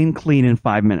to Kane clean in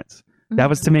 5 minutes. That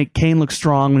was to make Kane look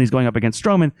strong when he's going up against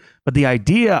Strowman. But the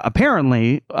idea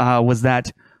apparently was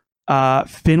that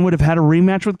Finn would have had a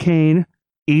rematch with Kane,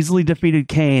 easily defeated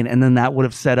Kane, and then that would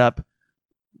have set up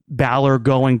Balor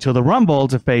going to the Rumble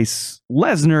to face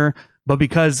Lesnar. But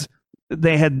because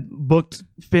they had booked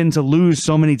Finn to lose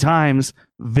so many times,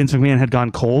 Vince McMahon had gone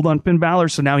cold on Finn Balor,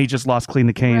 so now he just lost clean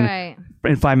to Kane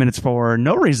in 5 minutes for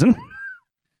no reason.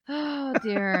 Oh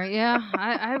dear, yeah,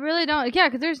 I really don't. Yeah,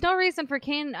 because there's no reason for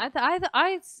Kane.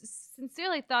 I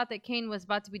sincerely thought that Kane was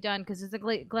about to be done because it's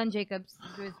like Glenn Jacobs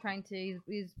who is trying to.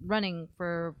 He's running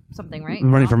for something, right?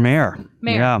 Running for mayor.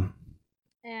 Yeah.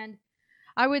 And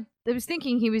I was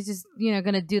thinking he was just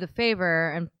going to do the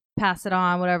favor and pass it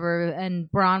on, whatever,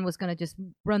 and Braun was going to just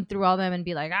run through all them and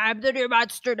be like, I'm the new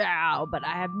monster now, but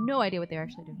I have no idea what they're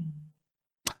actually doing.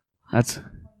 That's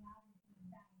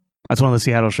one of the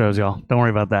Seattle shows, y'all. Don't worry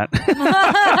about that.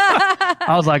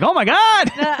 I was like, oh my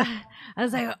God! I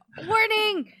was like,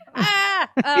 warning!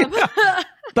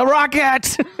 The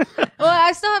rocket! Well,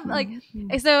 I still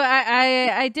have, so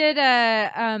I did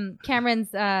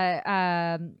Cameron's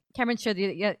show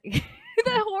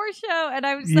the horror show, and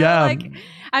I'm so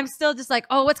I'm still just like,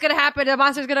 oh, what's gonna happen? The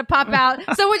monster's gonna pop out.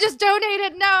 Someone just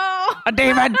donated. No, a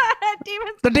demon.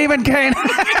 The demon Kane.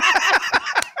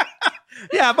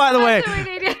 Yeah, by the way,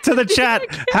 to the chat,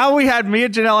 how we had me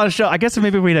and Janelle on a show. I guess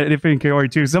maybe we had Iffy and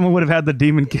Kaori too. Someone would have had the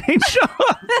Demon Kane show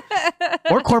up.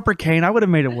 Or Corporate Kane. I would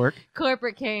have made it work.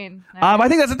 Corporate Kane. I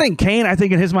think that's the thing. Kane, I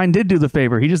think in his mind, did do the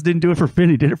favor. He just didn't do it for Finn.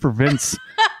 He did it for Vince.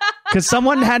 Because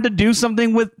someone had to do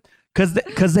something with...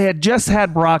 Because they had just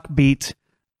had Brock beat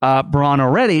Braun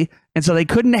already. And so they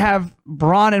couldn't have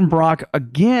Braun and Brock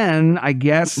again, I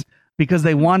guess, because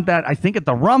they want that, I think, at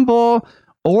the Rumble...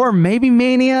 Or maybe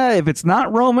Mania if it's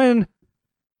not Roman.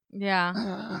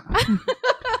 Yeah.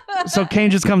 So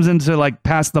Kane just comes in to like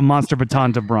pass the monster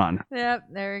baton to Braun. Yep,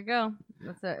 there we go.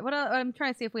 That's it. What else? I'm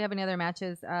trying to see if we have any other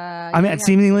matches.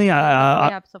 Seemingly, we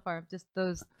have so far just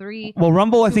those three. Well,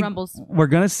 Rumble, I think Rumbles. We're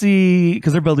gonna see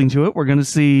because they're building to it. We're gonna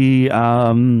see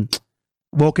Woken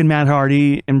Matt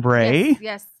Hardy and Bray.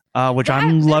 Yes. Which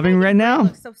I'm loving right now.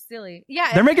 Looks so silly.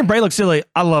 Yeah, they're making Bray look silly.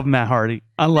 I love Matt Hardy.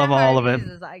 I love all of it.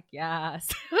 Is like yes.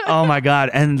 Oh my god!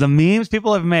 And the memes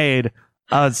people have made.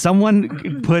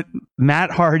 Someone put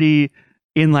Matt Hardy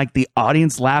in like the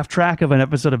audience laugh track of an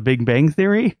episode of Big Bang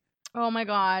Theory. Oh my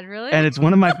god! Really? And it's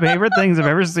one of my favorite things I've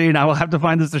ever seen. I will have to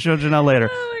find this to show Janelle later.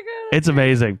 Oh my god! It's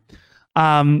amazing.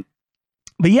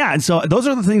 But yeah, and so those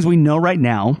are the things we know right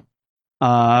now.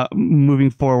 Moving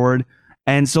forward.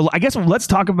 And so I guess let's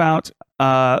talk about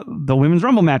the Women's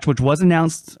Rumble match, which was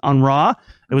announced on Raw.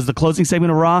 It was the closing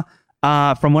segment of Raw.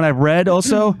 From what I've read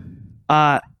also,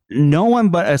 no one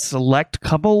but a select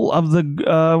couple of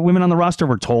the women on the roster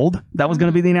were told that was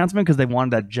going to be the announcement because they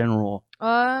wanted that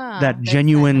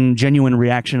genuine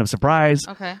reaction of surprise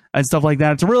and stuff like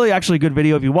that. It's a really actually good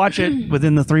video if you watch it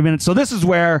within the 3 minutes. So this is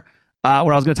where I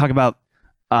was going to talk about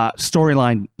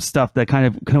storyline stuff that kind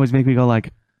of can always make me go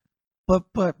like,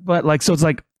 but like, so it's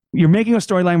like you're making a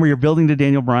storyline where you're building to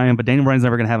Daniel Bryan, but Daniel Bryan's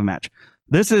never going to have a match.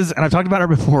 This is, and I've talked about it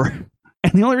before,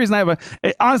 and the only reason I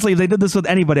have honestly, if they did this with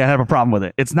anybody, I'd have a problem with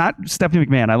it. It's not Stephanie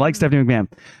McMahon. I like Stephanie McMahon,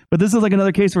 but this is like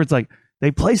another case where it's like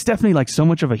they play Stephanie like so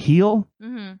much of a heel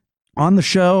on the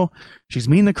show. She's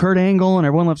mean to Kurt Angle, and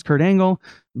everyone loves Kurt Angle,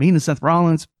 mean to Seth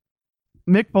Rollins,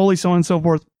 Mick Foley, so on and so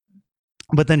forth.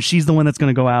 But then she's the one that's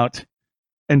going to go out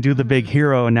and do the big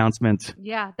hero announcement.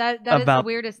 Yeah, that is the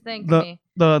weirdest thing to me.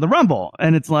 The Rumble.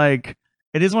 And it's like,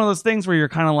 it is one of those things where you're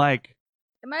kind of like,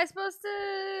 Am I supposed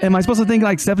to think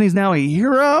like Stephanie's now a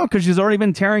hero? Because she's already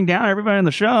been tearing down everybody on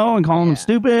the show and calling them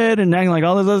stupid and acting like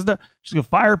all this other stuff. She's going to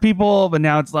fire people, but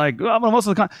now it's like, well, most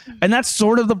of the and that's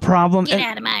sort of the problem. Get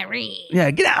out of my ring. Yeah,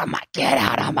 get out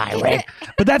of my ring.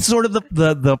 But that's sort of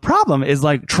the problem is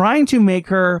like trying to make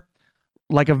her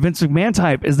like a Vince McMahon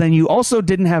type is then you also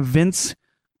didn't have Vince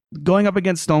going up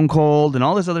against Stone Cold and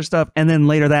all this other stuff, and then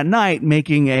later that night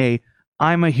making a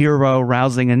I'm a hero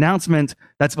rousing announcement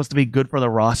that's supposed to be good for the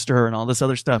roster and all this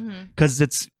other stuff because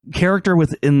it's character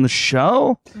within the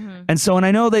show. And so, and I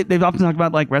know they've often talked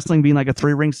about like wrestling being like a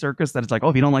 3-ring circus that it's like, oh,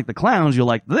 if you don't like the clowns, you'll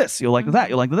like this, you'll like that,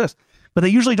 you'll like this. But they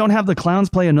usually don't have the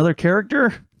clowns play another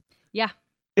character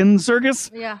in the circus.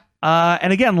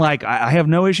 And again, like I have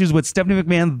no issues with Stephanie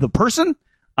McMahon, the person.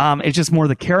 It's just more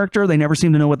the character. They never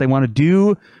seem to know what they want to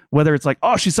do. Whether it's like,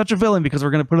 oh, she's such a villain because we're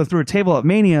going to put her through a table at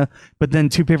Mania, but then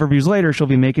 2 pay-per-views later, she'll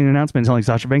be making an announcement telling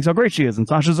Sasha Banks how great she is, and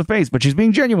Sasha's a face, but she's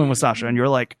being genuine with Sasha, and you're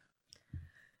like,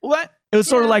 what? It was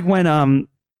sort of like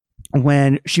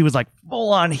when she was like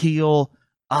full on heel,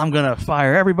 I'm gonna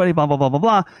fire everybody, blah blah blah blah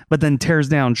blah, but then tears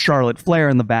down Charlotte Flair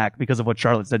in the back because of what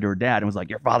Charlotte said to her dad, and was like,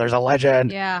 your father's a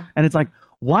legend. And it's like,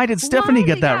 why did Stephanie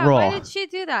get that role? Why did she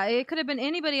do that? It could have been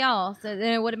anybody else, and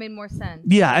it would have made more sense.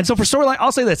 Yeah, and so for storyline,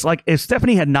 I'll say this: like, if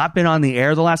Stephanie had not been on the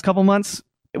air the last couple months,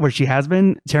 where she has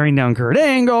been tearing down Kurt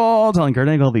Angle, telling Kurt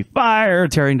Angle to be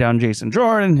fired, tearing down Jason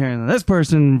Jordan, tearing down this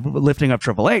person, lifting up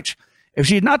Triple H. If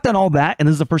she had not done all that, and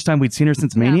this is the first time we'd seen her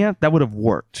since Mania, that would have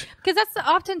worked. Because that's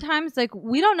oftentimes, like,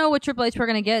 we don't know what Triple H we're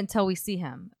going to get until we see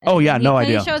him. And no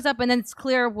idea. He shows up, and then it's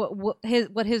clear what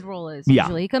his role is.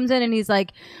 Usually, he comes in and he's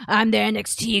like, "I'm the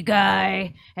NXT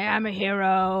guy, and I'm a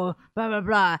hero, blah blah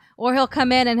blah." Or he'll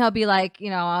come in and he'll be like,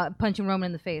 punching Roman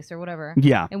in the face or whatever.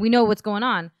 Yeah, and we know what's going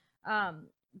on.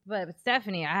 But with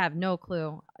Stephanie, I have no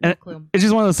clue. It's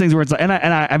just one of those things where it's like,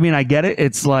 I mean, I get it.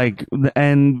 It's like,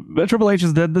 and Triple H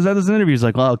has said this in interviews,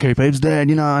 like, well, kayfabe's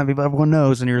dead, everyone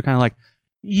knows, and you're kind of like,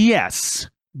 yes,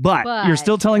 but you're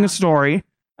still telling a story,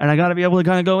 and I got to be able to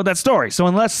kind of go with that story. So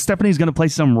unless Stephanie's going to play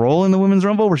some role in the Women's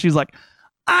Rumble where she's like,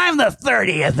 I'm the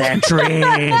 30th entry,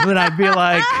 then I'd be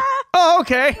like, oh,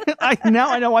 okay, now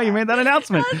I know why you made that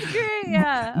announcement. That's great,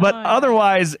 yeah. But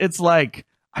otherwise, it's like,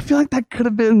 I feel like that could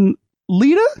have been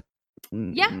Lita.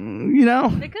 Yeah. You know? It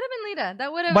could have been Lita.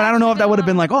 That would have. But I don't know if that would have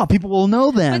been like, oh, people will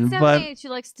know then. But Stephanie, she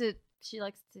likes to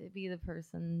be the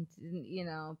person, you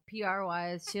know, PR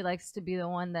wise. She likes to be the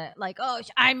one that like, oh,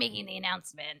 I'm making the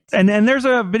announcement. And there's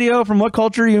a video from What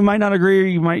Culture. You might not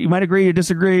agree. You might agree. You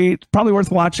disagree. It's probably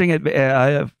worth watching. It put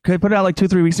it out like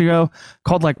 2-3 weeks ago,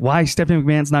 called like Why Stephanie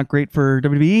McMahon's Not Great for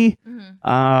WWE.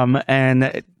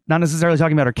 And not necessarily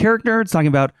talking about her character. It's talking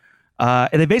about.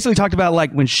 And they basically talked about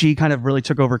like when she kind of really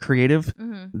took over creative,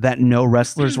 that no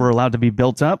wrestlers were allowed to be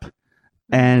built up.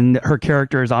 And her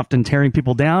character is often tearing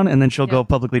people down, and then she'll go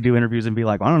publicly do interviews and be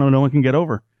like, I don't know, no one can get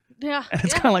over. Yeah. And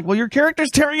it's kind of like, well, your character's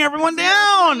tearing everyone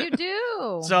down. You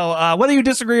do. So whether you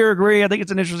disagree or agree, I think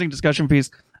it's an interesting discussion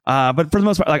piece. But for the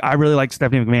most part, like I really like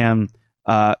Stephanie McMahon.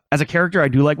 As a character, I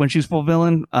do like when she's full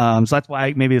villain. So that's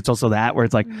why maybe it's also that where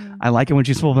it's like, I like it when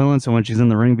she's full villain. So when she's in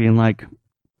the ring being like,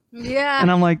 yeah. And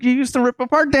I'm like, you used to rip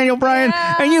apart Daniel Bryan,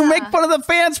 and you make fun of the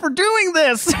fans for doing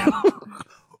this.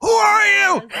 Who are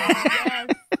you?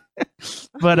 Yes.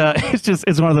 But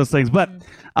it's one of those things. But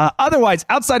otherwise,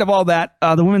 outside of all that,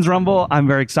 the Women's Rumble, I'm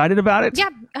very excited about it. Yeah.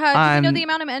 Do you know the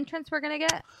amount of entrants we're gonna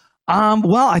get?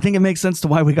 Well, I think it makes sense to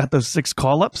why we got those 6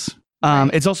 call-ups.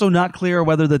 It's also not clear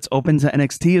whether that's open to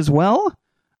NXT as well.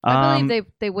 I believe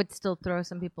they would still throw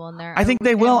some people in there. I think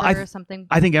they will. Or something.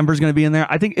 I think Ember's going to be in there.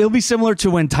 I think it'll be similar to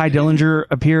when Ty Dillinger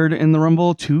appeared in the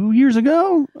Rumble 2 years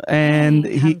ago, and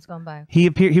he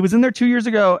appeared. He was in there 2 years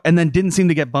ago, and then didn't seem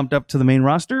to get bumped up to the main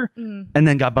roster, and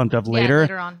then got bumped up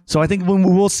later on. So I think when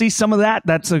we'll see some of that,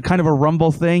 that's a kind of a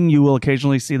Rumble thing. You will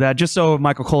occasionally see that, just so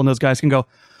Michael Cole and those guys can go,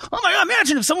 oh my God,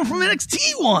 imagine if someone from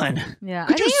NXT won. Yeah,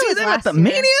 could you see them at the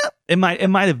Mania? It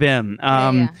might have been.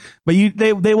 But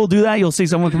they will do that. You'll see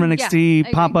someone from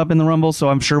NXT pop up in the Rumble. So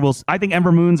I'm sure I think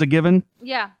Ember Moon's a given.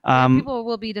 Yeah. People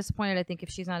will be disappointed, I think, if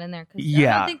she's not in there. I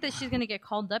don't think that she's going to get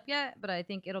called up yet, but I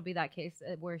think it'll be that case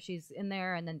where she's in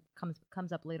there and then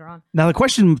comes up later on. Now the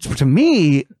question to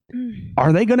me,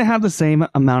 are they going to have the same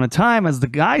amount of time as the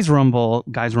Guys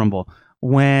Rumble?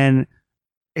 When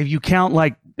if you count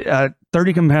like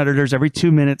 30 competitors every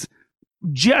 2 minutes,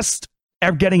 just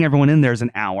getting everyone in there is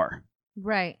an hour.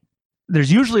 Right.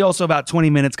 There's usually also about 20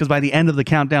 minutes because by the end of the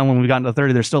countdown, when we got into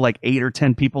 30, there's still like 8 or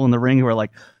 10 people in the ring who are like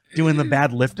doing the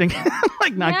bad lifting.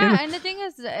 Like not getting... and the thing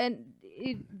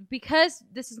is, because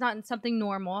this is not something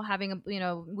normal, having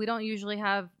we don't usually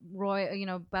have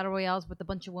battle royales with a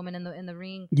bunch of women in the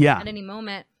ring at any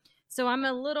moment. So I'm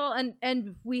a little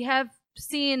and we have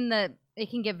seen that it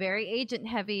can get very agent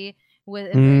heavy.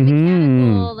 With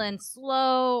mechanical and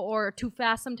slow or too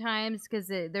fast sometimes because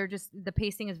they're just the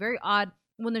pacing is very odd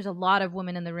when there's a lot of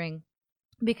women in the ring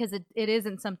because it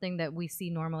isn't something that we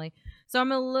see normally. So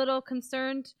I'm a little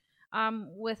concerned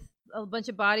with a bunch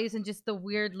of bodies and just the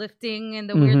weird lifting and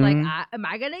the weird like, am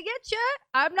I gonna get you?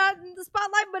 I'm not in the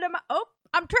spotlight, but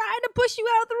I'm trying to push you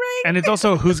out of the ring. And it's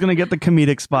also who's going to get the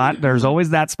comedic spot. There's always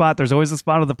that spot. There's always the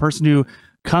spot of the person who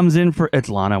comes in for... It's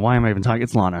Lana. Why am I even talking?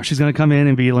 It's Lana. She's going to come in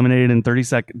and be eliminated in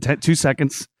 2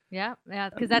 seconds. Yeah,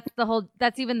 because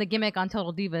that's even the gimmick on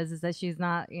Total Divas is that she's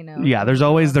not, Yeah, there's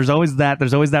always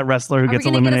that wrestler who gets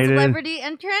eliminated. Get a celebrity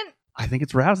entrant? I think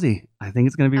it's Rousey. I think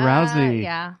it's going to be Rousey.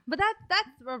 Yeah, but that's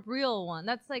a real one.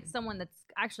 That's like someone that's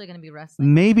actually going to be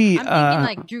wrestling. Maybe I'm thinking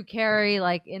like Drew Carey,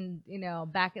 like in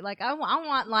back at like I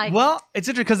want like. Well, it's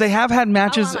interesting because they have had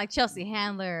matches. I want like Chelsea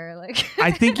Handler. Like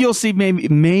I think you'll see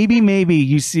maybe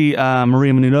you see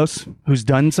Maria Menounos, who's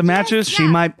done some matches.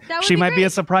 Yeah, she might be a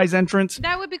surprise entrant.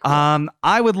 That would be cool.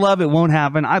 I would love it. Won't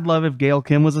happen. I'd love if Gail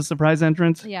Kim was a surprise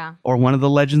entrant. Yeah. Or one of the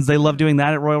legends. They love doing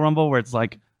that at Royal Rumble, where it's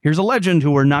like, here's a legend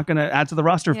who we're not going to add to the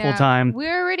roster full time. We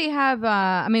already have.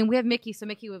 We have Mickey, so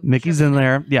Mickey's in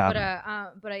there.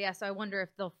 Yeah. But yeah. So I wonder if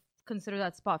they'll consider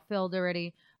that spot filled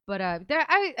already. But I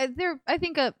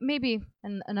think maybe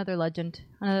another legend.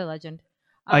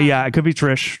 Yeah, it could be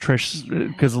Trish,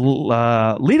 because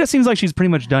Lita seems like she's pretty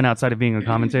much done outside of being a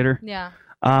commentator. Yeah.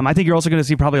 I think you're also going to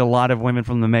see probably a lot of women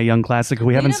from the Mae Young Classic who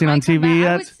we haven't seen on TV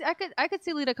yet. I could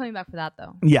see Lita coming back for that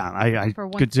though. Yeah, I for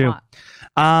one could too.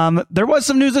 Spot. There was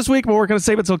some news this week, but we're going to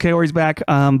save it till Kaori's back.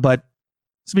 But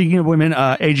speaking of women,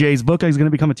 AJ's book is going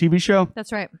to become a TV show.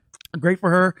 That's right. Great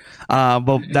for her.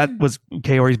 Well, that was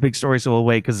Kaori's big story, so we'll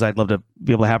wait because I'd love to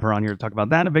be able to have her on here to talk about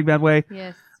that in a big bad way.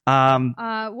 Yes.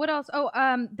 What else?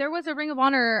 There was a Ring of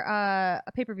Honor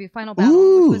a pay-per-view Final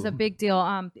Battle, which was a big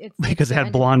deal. It's because it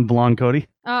had blonde Cody.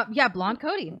 Yeah, blonde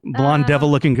Cody. Blonde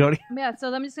devil-looking Cody. Yeah,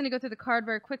 so I'm just going to go through the card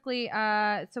very quickly.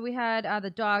 So we had the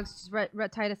Dogs,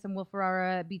 Rhett Titus and Will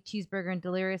Ferrara beat Cheeseburger and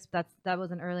Delirious. That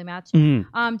was an early match.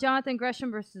 Jonathan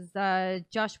Gresham versus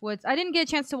Josh Woods. I didn't get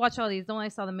a chance to watch all these. Only I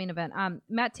saw the main event.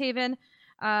 Matt Taven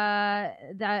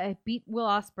that beat Will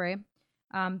Ospreay.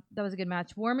 That was a good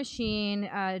match. War Machine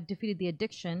defeated The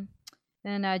Addiction.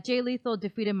 Then Jay Lethal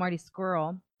defeated Marty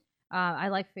Squirrel. I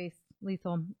like Face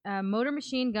Lethal. Motor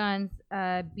Machine Guns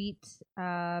beat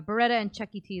Beretta and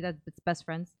Chucky T. That's its best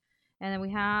friends. And then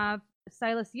we have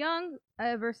Silas Young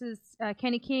versus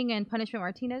Kenny King and Punishment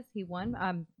Martinez. He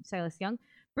won. Silas Young.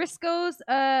 Briscoes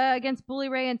against Bully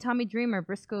Ray and Tommy Dreamer.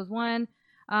 Briscoes won.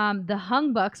 The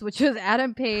Hung Bucks, which was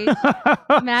Adam Page,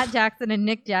 Matt Jackson, and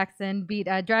Nick Jackson, beat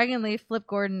Dragon Lee, Flip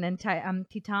Gordon, and Titan.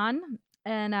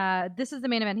 And this is the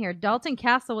main event here. Dalton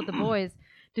Castle with the boys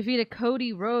defeated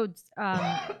Cody Rhodes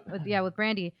with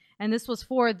Brandy. And this was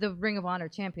for the Ring of Honor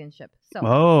Championship.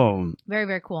 So very,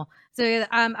 very cool. So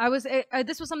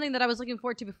this was something that I was looking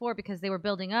forward to before because they were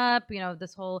building up,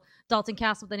 this whole Dalton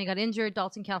Castle. Then he got injured.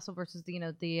 Dalton Castle versus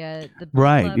the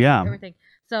right, club, yeah, everything.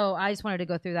 So I just wanted to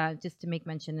go through that just to make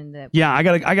mention in the. Yeah, I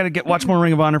gotta watch more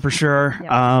Ring of Honor for sure.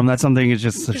 Yeah. That's something. It's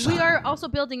just we are also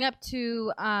building up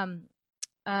to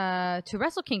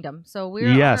Wrestle Kingdom, so we're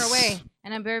on our way,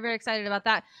 and I'm very, very excited about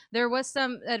that. There was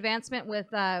some advancement with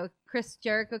Chris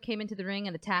Jericho came into the ring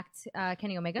and attacked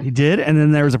Kenny Omega. He did, and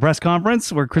then there was a press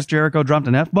conference where Chris Jericho dropped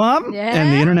an F-bomb,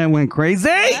 and the internet went crazy.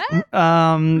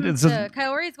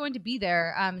 Kaori is going to be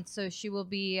there, so she will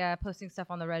be posting stuff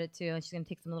on the Reddit too, and she's going to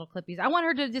take some little clippies. I want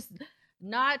her to just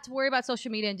not to worry about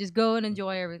social media and just go and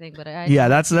enjoy everything. But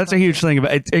that's a huge thing.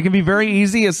 It can be very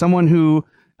easy as someone who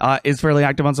is fairly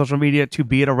active on social media to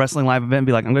be at a wrestling live event and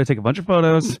be like, I'm going to take a bunch of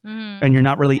photos, and you're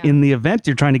not really in the event.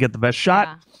 You're trying to get the best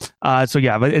shot.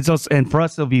 But it's also, and for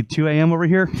us, it'll be 2 a.m. over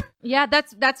here. Yeah,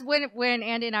 that's when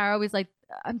Andy and I are always like,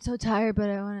 I'm so tired, but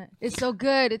I want to. It's so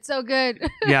good. It's so good.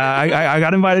 Yeah, I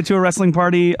got invited to a wrestling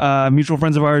party. Mutual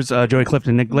friends of ours, Joey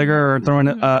Clifton, Nick Gligger, are throwing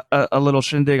a little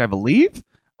shindig, I believe.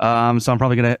 So I'm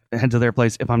probably going to head to their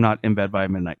place if I'm not in bed by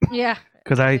midnight. Yeah.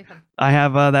 Because I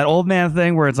have that old man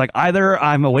thing where it's like either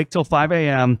I'm awake till 5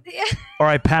 a.m. or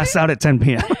I pass out at 10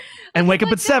 p.m. and wake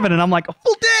up at 7 and I'm like, a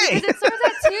full day. Because it starts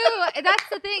at 2. That's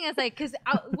the thing. It's like, because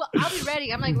I'll be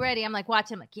ready. I'm like ready. I'm like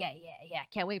watching. I'm like, yeah.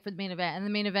 Can't wait for the main event. And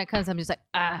the main event comes. I'm just like,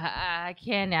 I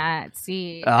cannot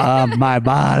see. My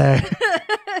body.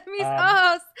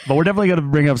 But we're definitely going to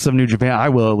bring up some New Japan. I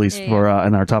will at least in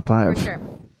our top 5. For sure.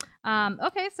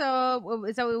 Okay, so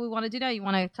is that what we want to do now? You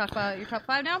want to talk about your top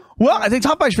 5 now? Well, I think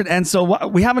top 5 should end. So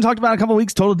we haven't talked about in a couple of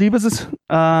weeks. Total Divas.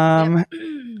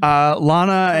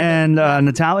 Lana and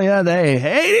Natalia, they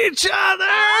hate each other.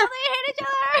 Oh, they hate each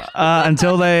other.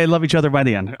 Until they love each other by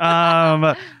the end.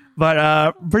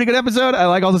 But pretty good episode. I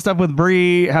like all the stuff with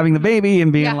Brie having the baby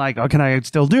and being like, oh, can I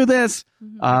still do this?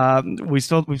 We've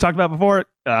talked about before,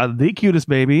 the cutest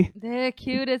baby. The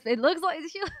cutest. It looks like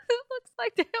she looks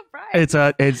like Daniel Bryan.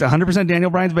 It's 100% Daniel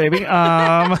Bryan's baby. In case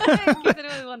anyone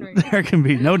was wondering. There can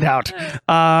be no doubt.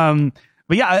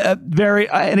 But yeah,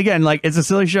 and again, like it's a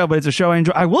silly show, but it's a show I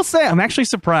enjoy. I will say I'm actually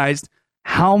surprised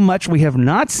how much we have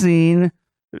not seen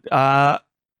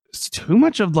too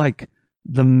much of like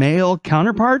the male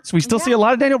counterparts. We still see a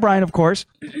lot of Daniel Bryan, of course.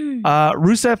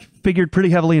 Rusev figured pretty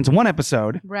heavily into one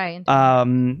episode. Right.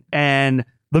 And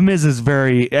The Miz is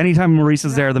anytime Maurice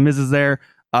is there, The Miz is there.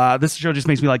 This show just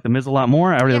makes me like The Miz a lot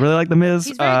more. I really like The Miz.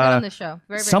 He's very good on this show.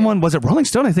 Very good. Was it Rolling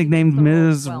Stone? I think named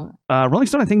Miz. Rolling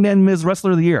Stone, I think named Miz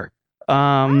Wrestler of the Year,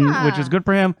 which is good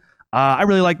for him. I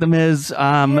really like The Miz.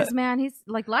 Miz, man, he's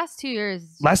like last 2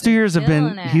 years.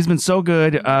 He's been so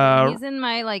good. He's in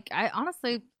my I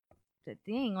honestly,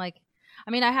 dang,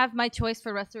 I have my choice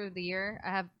for Wrestler of the Year. I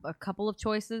have a couple of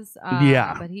choices.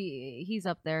 But he's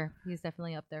up there. He's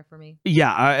definitely up there for me.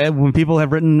 Yeah, when people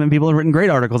have written great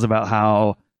articles about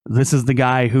how this is the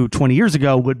guy who 20 years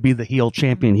ago would be the heel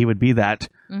champion. He would be that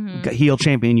heel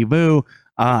champion you boo.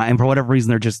 And for whatever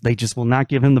reason, they just will not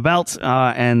give him the belt.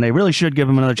 And they really should give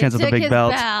him another chance at the big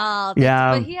belt.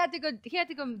 Yeah, but he had to go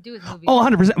do his movie. Oh,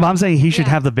 100%. But I'm saying he should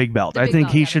have the big belt. I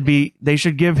think they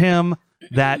should give him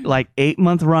that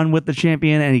 8-month run with the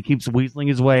champion, and he keeps weaseling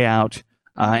his way out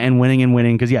and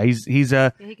winning because he's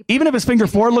even if his figure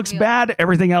 4 looks bad,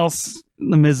 everything else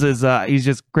The Miz is he's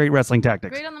just great wrestling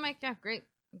tactics. Great on the mic,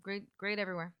 great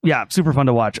everywhere. Yeah, super fun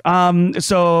to watch. But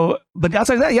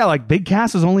outside of that, Big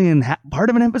Cass is only in part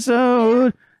of an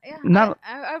episode. Yeah,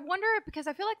 I wonder because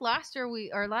I feel like last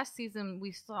season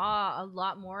we saw a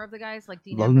lot more of the guys like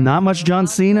Dean Ambrose. Not much John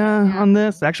Cena on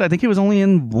this. Actually, I think he was only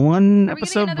in one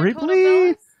episode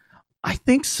briefly. I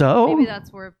think so. Maybe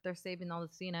that's where they're saving all the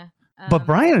Cena. But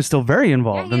Brian is still very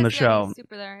involved in the show. He's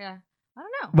super there. Yeah, I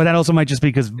don't know. But that also might just be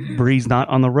because Brie's not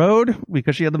on the road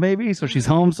because she had the baby, so she's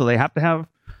home, so they have to have.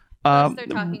 Plus they're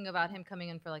talking about him coming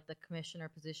in for the commissioner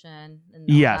position. And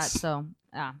all that, so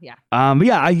Yeah. But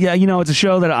yeah, it's a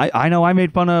show that I know I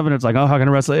made fun of, and it's like, oh, how can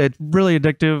I wrestle? It's really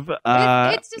addictive.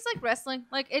 It's just like wrestling.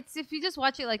 Like it's if you just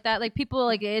watch it like that, like people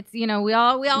like it's we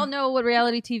all know what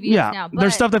reality TV is now. But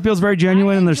there's stuff that feels very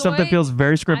genuine, and there's stuff that feels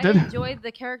very scripted. I enjoy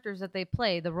the characters that they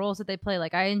play, the roles that they play.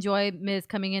 Like I enjoy Miz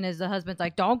coming in as the husband's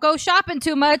like, don't go shopping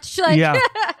too much. Like, yeah,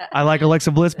 I like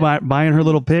Alexa Bliss buying her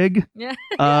little pig. Yeah.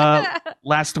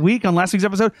 Last week's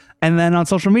episode, and then on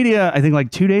social media, I think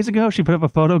like 2 days ago, she put up a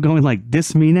photo going like,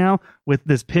 "Diss me now," with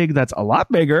this pig that's a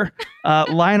lot bigger,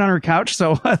 lying on her couch.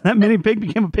 So that mini pig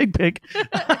became a pig.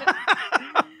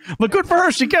 But good for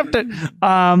her, she kept it.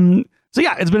 So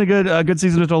yeah, it's been a good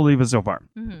season of Total Divas so far.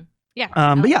 Mm-hmm.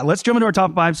 Yeah. But yeah, let's jump into our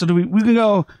top 5. So we can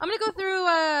go. I'm gonna go through.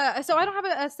 So I don't have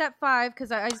a step 5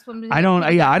 because I just want to. I don't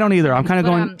either. I'm kind of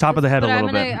going top of the head a little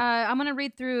bit. I'm gonna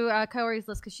read through Kaori's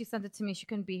list because she sent it to me. She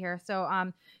couldn't be here, so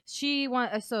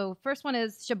So first one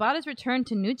is Shibata's return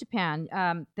to New Japan.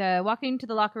 Walking into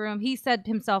the locker room, he said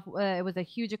himself it was a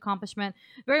huge accomplishment.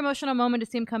 Very emotional moment to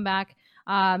see him come back.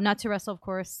 Not to wrestle, of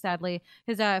course, sadly.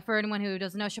 For anyone who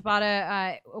doesn't know,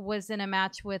 Shibata was in a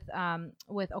match with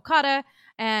Okada,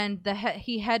 and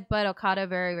he headbutt Okada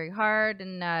very, very hard,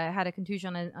 and had a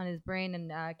contusion on his brain,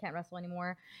 and can't wrestle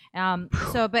anymore.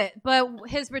 But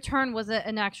his return was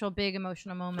an actual big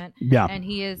emotional moment. Yeah, and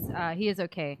he is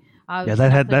okay. Yeah,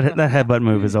 that headbutt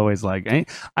move is always like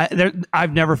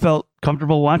I've never felt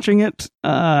comfortable watching it.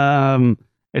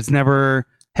 It's never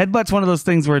headbutt's one of those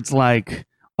things where it's like.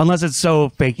 Unless it's so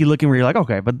fakey looking, where you're like,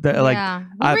 okay, but we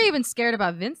were even scared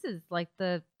about Vince's, like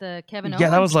the Kevin Owens. Yeah,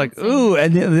 that was like, ooh,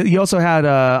 and you also had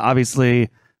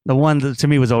obviously the one that to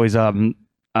me was always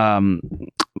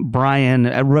Brian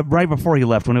right before he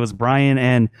left when it was Brian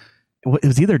and it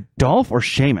was either Dolph or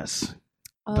Sheamus,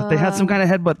 but they had some kind of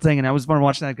headbutt thing, and I was born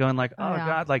watching that going like, oh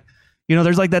god, like.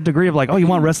 There's like that degree of like, oh, you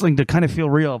want wrestling to kind of feel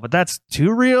real, but that's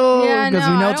too real because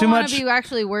we know too much. I don't want to be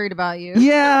actually worried about you.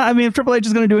 Yeah, I mean, if Triple H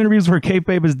is going to do interviews where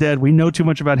kayfabe is dead, we know too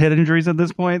much about head injuries at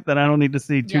this point that I don't need to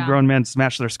see two grown men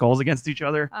smash their skulls against each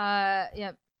other.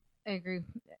 Yep, I agree.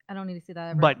 I don't need to see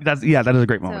that ever. But that is a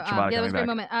great moment. So, that was a great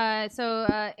moment.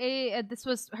 This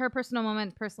was her personal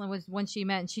moment. Personally, was when she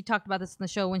met, and she talked about this in the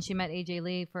show when she met AJ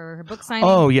Lee for her book signing.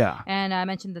 Oh yeah, and I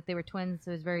mentioned that they were twins,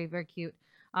 so it was very, very cute.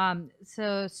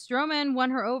 So Strowman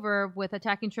won her over with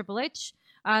attacking Triple H.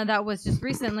 That was just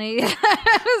recently. It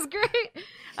was great.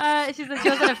 She said she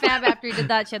wasn't a fan after he did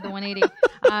that. She had the 180,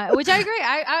 which I agree.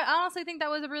 I honestly think that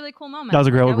was a really cool moment. That was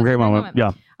a great moment.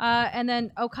 Yeah. And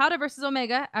then Okada versus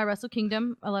Omega at Wrestle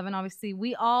Kingdom 11. Obviously,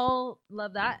 we all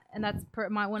love that, and that's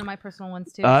one of my personal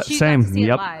ones too. She same. Got to see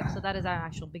it live, so that is an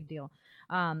actual big deal.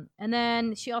 And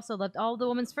then she also loved all the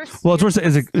women's first. Well, it's worth.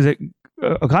 Is it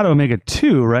Okada Omega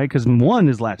 2, right? Because 1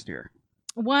 is last year.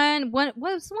 One was 1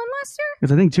 last year?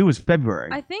 Because I think 2 was February.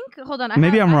 I think. Hold on.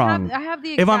 Maybe I'm wrong. I have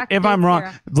the exact if I'm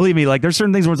wrong, believe me. Like there's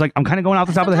certain things where it's like I'm kind of going off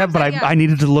the top of the head, but I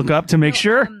needed to look up to make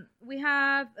sure. We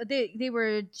have they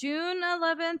were June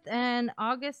 11th and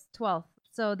August 12th,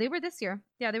 so they were this year.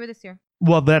 Yeah, they were this year.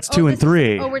 Well, that's 2 and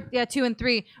 3. 2 and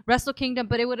 3. Wrestle Kingdom,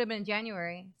 but it would have been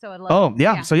January. So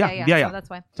yeah. So that's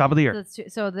why. Top of the year.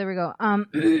 So there we go.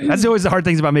 That's always the hard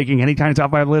things about making any kind of top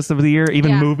 5 list of the year.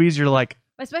 Even movies, you're like,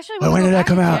 especially when did that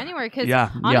come out? January, because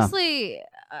honestly,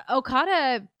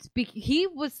 Okada, he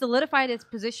was solidified his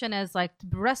position as like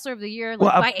wrestler of the year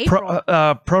by April.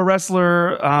 Pro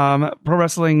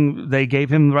wrestling, they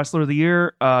gave him the wrestler of the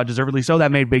year, deservedly so.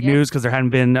 That made big news because there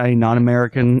hadn't been a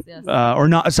non-American or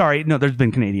not. Sorry, no, there's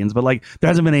been Canadians, but like there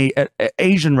hasn't been a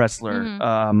Asian wrestler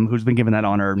who's been given that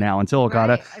honor now until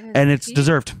Okada, and it's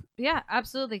deserved. Yeah,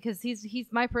 absolutely, because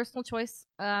he's my personal choice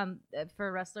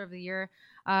for wrestler of the year,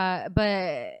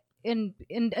 but. In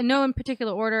no in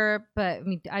particular order, but I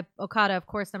mean Okada, of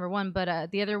course, number 1. But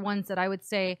the other ones that I would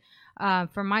say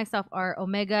for myself are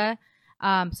Omega.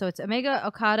 So it's Omega,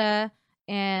 Okada,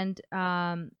 and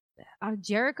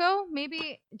Jericho.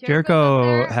 Maybe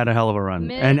Jericho had a hell of a run,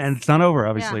 Miz, and it's not over.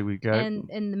 Obviously, we got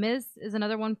and the Miz is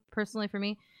another one personally for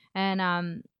me.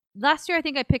 And last year I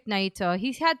think I picked Naito.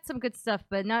 He's had some good stuff,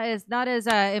 but not as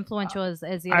influential as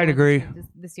the other I'd agree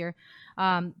this year.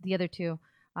 The other two.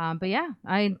 But yeah,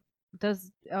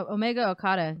 Omega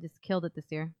Okada just killed it this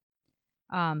year.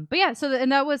 But yeah,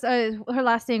 and that was her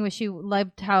last thing was she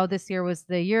loved how this year was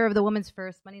the year of the women's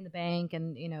first Money in the Bank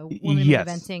and women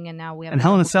eventing, and now we have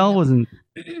Hell in a Cell was in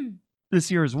this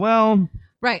year as well.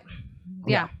 Right.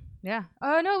 Yeah.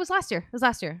 Oh no, it was last year.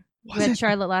 We had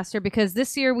Charlotte last year because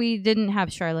this year we didn't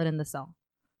have Charlotte in the cell,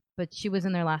 but she was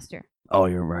in there last year. Oh,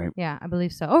 you're right. Yeah, I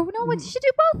believe so. Oh no, did she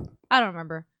do both? I don't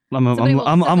remember. I'm a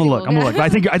look. I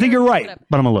think you're right,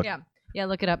 but I'm a look. Yeah,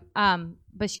 look it up.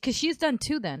 But because she's done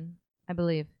 2, then I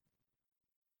believe.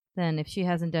 than if she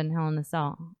hasn't done Hell in a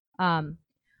Cell.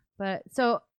 But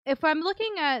so if I'm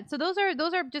looking at, so those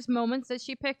are just moments that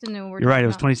she picked, and then we're You're right. It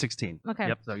was talking 2016. Okay.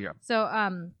 Yep. So yeah. So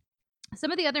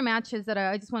some of the other matches that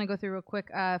I just want to go through real quick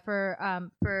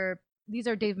for these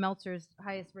are Dave Meltzer's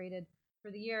highest rated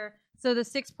for the year. So the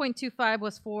 6.25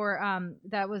 was for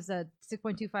that was a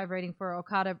 6.25 rating for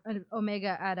Okada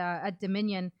Omega at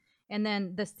Dominion, and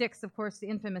then the 6, of course, the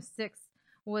infamous 6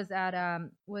 was at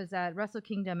Wrestle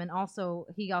Kingdom, and also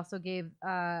he also gave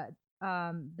the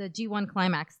G1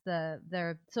 Climax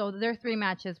their 3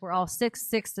 matches were all 6,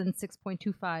 6, and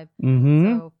 6.25.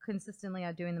 So consistently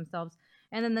outdoing themselves.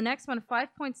 And then the next one,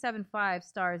 5.75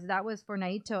 stars. That was for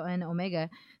Naito and Omega.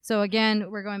 So again,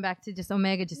 we're going back to just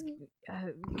Omega just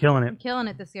killing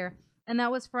it this year. And that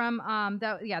was from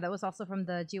that was also from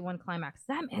the G1 Climax.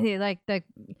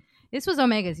 This was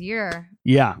Omega's year.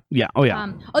 Yeah. Oh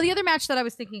yeah. The other match that I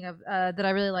was thinking of that I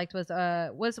really liked was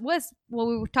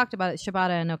we talked about it,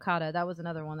 Shibata and Okada. That was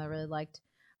another one that I really liked.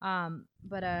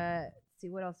 Let's see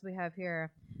what else we have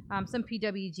here. Some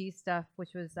PWG stuff, which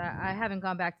was I haven't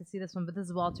gone back to see this one, but this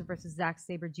is Walter versus Zack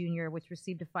Sabre Jr., which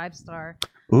received a 5-star.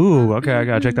 Ooh, okay, I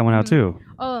gotta check that one out too.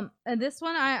 And this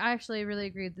one I actually really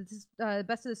agreed. This is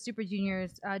Best of the Super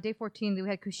Juniors. Day 14, we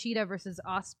had Kushida versus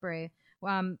Ospreay.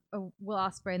 Will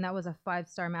Ospreay, and that was a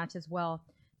 5-star match as well.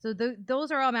 So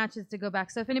those are all matches to go back.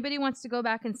 So if anybody wants to go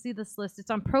back and see this list, it's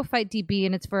on Pro Fight DB,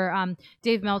 and it's for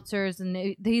Dave Meltzer's,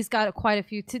 and he's got quite a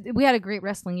few. We had a great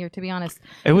wrestling year, to be honest.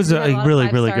 It was a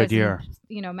really good year.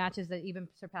 And, matches that even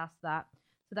surpassed that.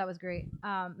 So that was great.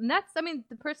 And that's,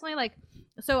 personally,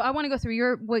 so I want to go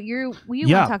through what you want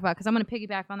to talk about, because I'm going to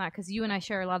piggyback on that, because you and I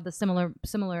share a lot of the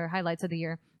similar highlights of the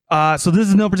year. So this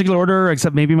is no particular order,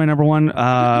 except maybe my number one.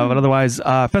 But otherwise,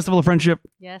 Festival of Friendship.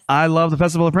 Yes. I love the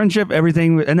Festival of Friendship.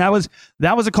 Everything, and that was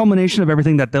a culmination of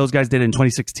everything that those guys did in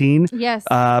 2016. Yes.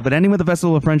 But ending with the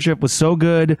Festival of Friendship was so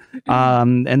good.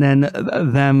 And then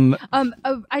them.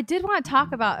 I did want to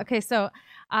talk about. Okay, so.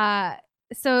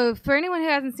 So for anyone who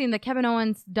hasn't seen the Kevin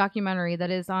Owens documentary that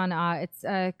is on, it's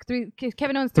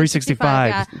Kevin Owens 365.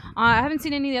 Yeah. I haven't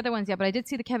seen any of the other ones yet, but I did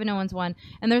see the Kevin Owens one.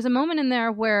 And there's a moment in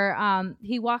there where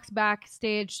he walks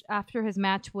backstage after his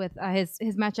match with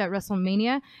his match at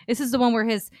WrestleMania. This is the one where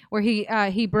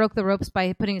he broke the ropes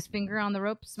by putting his finger on the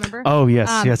ropes. Remember? Oh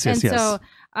yes, yes. So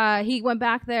he went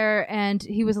back there and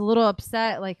he was a little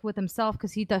upset, with himself,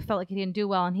 because he felt like he didn't do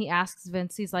well. And he asks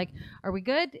Vince, he's like, "Are we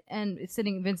good?" And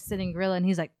Vince sitting gorilla. And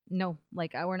he's like, "No,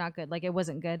 we're not good. It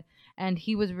wasn't good." And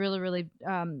he was really, really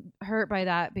hurt by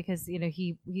that, because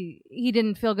he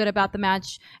didn't feel good about the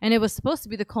match, and it was supposed to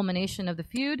be the culmination of the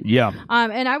feud. Yeah.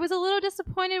 And I was a little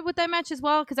disappointed with that match as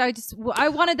well, because I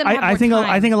wanted them to have I think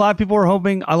a lot of people were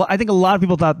hoping. I think a lot of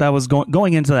people thought that was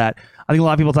going into that. I think a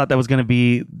lot of people thought that was going to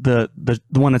be the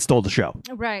one that stole the show.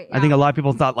 Right. Yeah. I think a lot of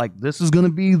people thought this is going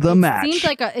to be the match.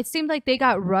 It seemed like they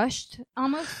got rushed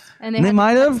almost, and they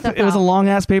might have. It was a long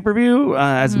ass pay-per-view,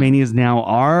 as Manias now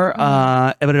are.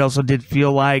 But it also did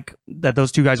feel like that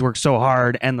those two guys worked so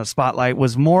hard, and the spotlight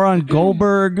was more on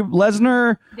Goldberg,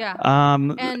 Lesnar. Yeah.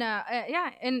 And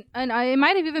it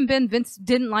might have even been Vince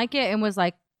didn't like it and was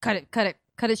like, cut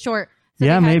it short. So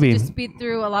yeah, they had maybe to just speed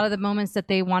through a lot of the moments that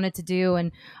they wanted to do,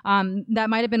 and that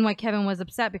might have been why Kevin was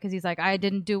upset, because he's like, I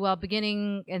didn't do well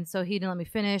beginning, and so he didn't let me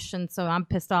finish, and so I'm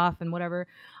pissed off and whatever.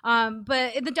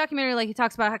 But in the documentary, he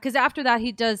talks about, because after that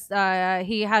he does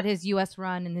he had his U.S.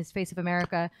 run in his Face of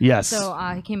America. Yes. So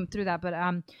he came through that, but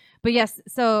yes.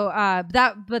 So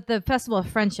but the Festival of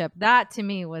Friendship, that to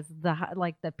me was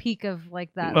the peak of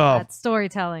that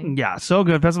storytelling. Yeah, so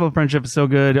good. Festival of Friendship is so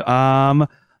good.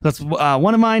 That's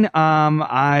one of mine.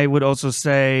 I would also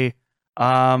say,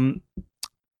 to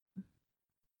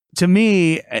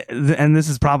me, and this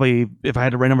is probably, if I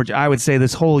had to rate number, I would say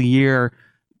this whole year,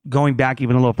 going back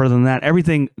even a little further than that,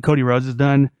 everything Cody Rhodes has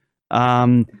done,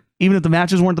 even if the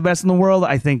matches weren't the best in the world,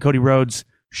 I think Cody Rhodes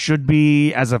should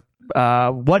be, as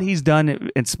what he's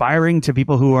done, inspiring to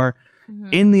people who are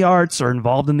in the arts or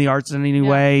involved in the arts in any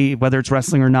way, whether it's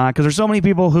wrestling or not. Because there's so many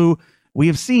people who we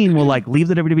have seen will leave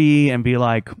the WWE and be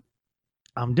like,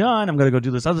 I'm done. I'm going to go do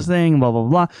this other thing, blah, blah,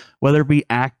 blah. Whether it be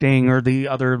acting or the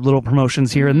other little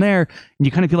promotions here and there. And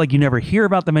you kind of feel like you never hear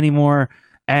about them anymore.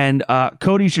 And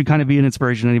Cody should kind of be an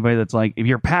inspiration to anybody that's if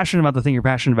you're passionate about the thing you're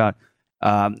passionate about.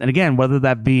 And again, whether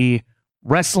that be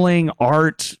wrestling,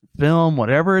 art, film,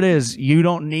 whatever it is, you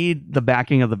don't need the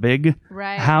backing of the big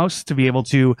house to be able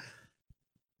to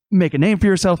make a name for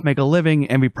yourself, make a living,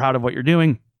 and be proud of what you're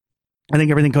doing. I think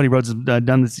everything Cody Rhodes has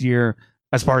done this year,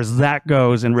 as far as that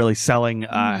goes, and really selling,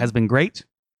 has been great.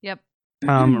 Yep.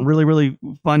 Really, really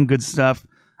fun, good stuff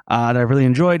that I really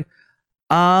enjoyed.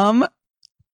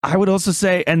 I would also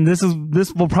say, and this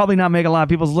will probably not make a lot of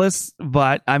people's lists,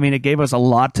 but I mean, it gave us a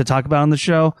lot to talk about on the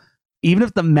show. Even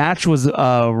if the match was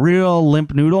a real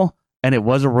limp noodle, and it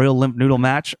was a real limp noodle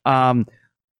match,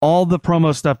 all the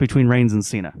promo stuff between Reigns and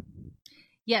Cena.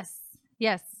 Yes,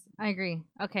 I agree.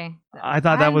 Okay. I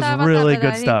thought that was really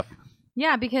good stuff.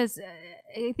 Yeah, because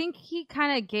I think he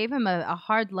kind of gave him a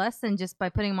hard lesson just by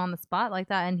putting him on the spot like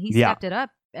that, and he stepped it up,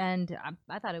 and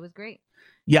I thought it was great.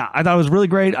 Yeah, I thought it was really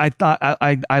great. I thought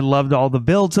I loved all the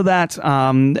build to that.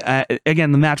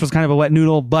 Again, the match was kind of a wet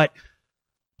noodle, but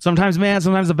sometimes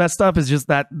the best stuff is just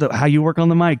how you work on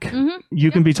the mic. Mm-hmm.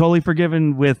 You can be totally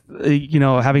forgiven with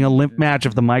having a limp match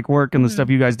if the mic work and the stuff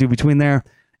you guys do between there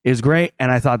is great.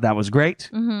 And I thought that was great.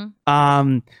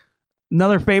 Mm-hmm.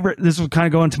 Another favorite. This would kind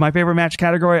of go into my favorite match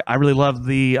category. I really love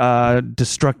the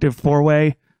destructive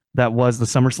 4-way that was the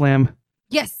SummerSlam.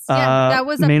 Yes, that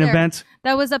was up main there. Event.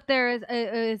 That was up there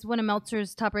as one of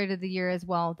Meltzer's top rated of the year as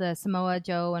well. The Samoa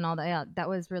Joe and all that. Yeah, that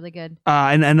was really good.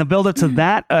 And the build up to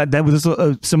that was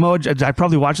Samoa. I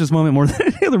probably watched this moment more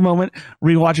than any other moment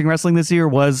rewatching wrestling this year.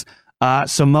 Was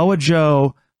Samoa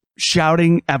Joe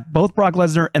shouting at both Brock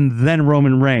Lesnar and then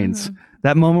Roman Reigns. Mm-hmm.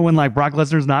 That moment when like Brock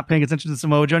Lesnar's not paying attention to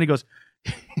Samoa Joe, and he goes,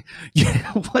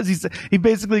 "What does he say?" He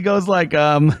basically goes like,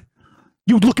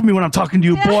 "You look at me when I'm talking to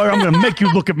you, boy. Or I'm gonna make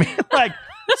you look at me." Like.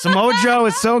 Samoa Joe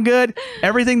is so good.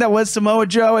 Everything that was Samoa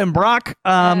Joe and Brock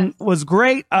was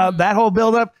great. That whole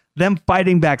build-up, them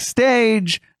fighting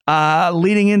backstage,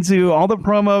 leading into all the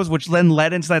promos, which then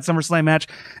led into that SummerSlam match.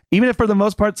 Even if for the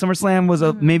most part SummerSlam was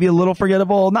maybe a little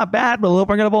forgettable, not bad, but a little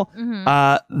forgettable.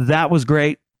 That was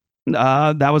great.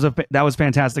 That was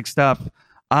fantastic stuff.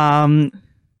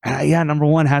 Number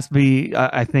one has to be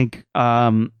I think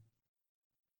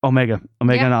Omega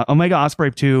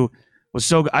Ospreay 2. Was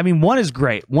so good. I mean, 1 is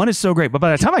great. 1 is so great. But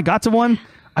by the time I got to 1,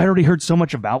 I already heard so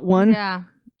much about 1. Yeah.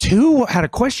 2 had a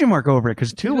question mark over it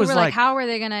because 2 was like, how are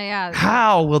they going to,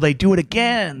 how will they do it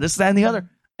again? This, that, and the other.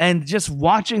 And just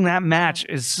watching that match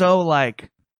is so like,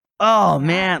 oh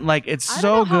man, like it's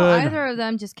so good. Either of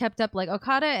them just kept up, like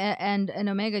Okada and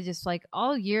Omega just like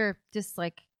all year, just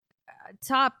like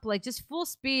top, like just full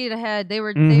speed ahead. They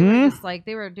were just like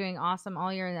they were doing awesome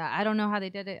all year. I don't know how they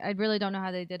did it. I really don't know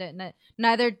how they did it.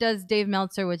 Neither does Dave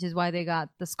Meltzer, which is why they got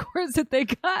the scores that they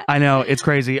got. I know, it's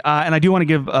crazy. And I do want to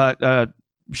give a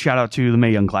shout out to the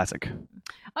Mae Young Classic.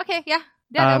 Okay, yeah,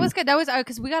 that was good. That was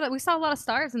because we saw a lot of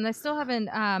stars, and they still haven't.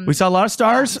 We saw a lot of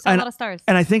stars. And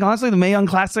I think honestly, the Mae Young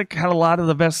Classic had a lot of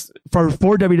the best for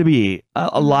WWE.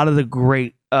 A lot of the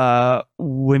great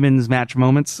women's match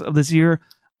moments of this year.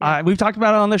 We've talked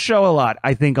about it on the show a lot.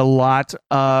 I think there's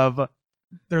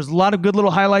a lot of good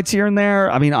little highlights here and there.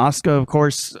 I mean, Asuka, of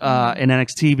course, in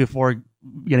NXT before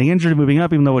getting injured and moving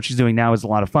up, even though what she's doing now is a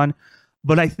lot of fun.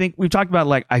 But I think we've talked about,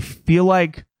 like, I feel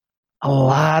like a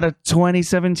lot of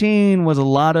 2017 was a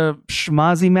lot of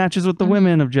schmozzy matches with the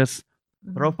women of just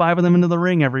throw 5 of them into the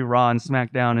ring every Raw and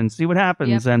SmackDown and see what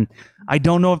happens. Yep. And I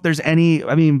don't know if there's any,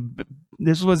 I mean,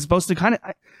 this was supposed to kind of,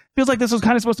 feels like this was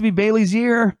kind of supposed to be Bayley's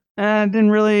year. And didn't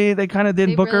really, they kind of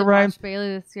did book her right.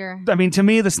 Bayley this year. I mean, to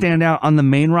me, the standout on the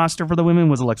main roster for the women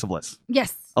was Alexa Bliss.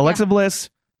 Yes. Alexa Bliss,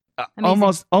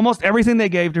 almost everything they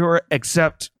gave to her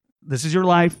except This Is Your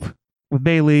Life with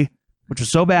Bayley, which was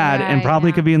so bad and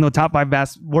probably could be in the top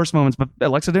 5 worst moments. But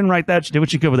Alexa didn't write that. She did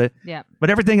what she could with it. Yeah. But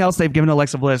everything else they've given to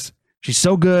Alexa Bliss, she's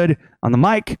so good on the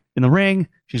mic, in the ring.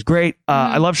 She's great.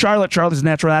 I love Charlotte. Charlotte's a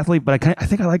natural athlete, but I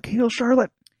think I like heel Charlotte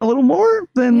a little more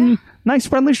than nice,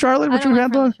 friendly Charlotte, which we've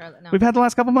had the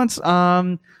last couple months.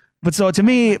 But so to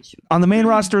me, on the main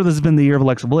roster, this has been the year of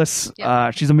Alexa Bliss.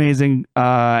 Yep. She's amazing,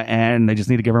 and they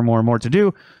just need to give her more and more to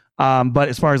do. But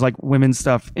as far as like women's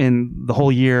stuff in the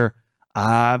whole year,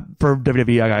 for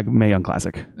WWE, I got Mae Young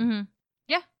Classic. Mm-hmm.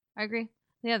 Yeah, I agree.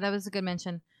 Yeah, that was a good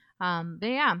mention. But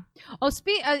yeah. Oh,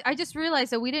 I just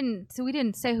realized that we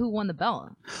didn't say who won the belt.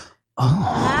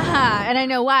 Oh. And I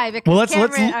know why. Because let's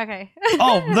okay.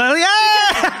 Oh, yeah.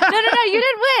 No, you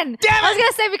didn't win. Damn it. I was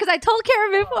gonna say because I told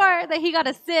Cameron before that he got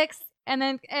a 6, and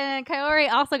then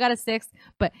Kaori also got a 6,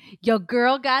 but your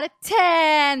girl got a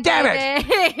 10. Damn it!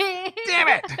 Damn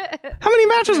it! How many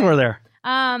matches were there?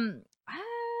 What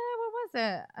was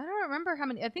it? I don't remember how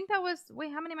many. I think that was.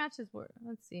 Wait, how many matches were?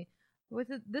 Let's see.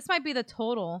 This might be the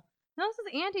total. No, this is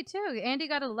Andy too. Andy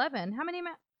got 11. How many?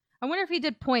 I wonder if he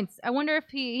did points. I wonder if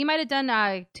he might have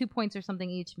done 2 points or something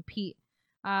each. Pete.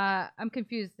 I'm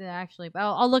confused actually, but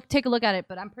I'll take a look at it.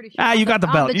 But I'm pretty sure. You got the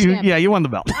belt. You won the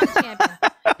belt. I'm champion.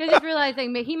 I just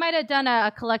realizing he might have done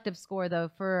a collective score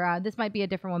though. For this might be a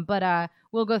different one, but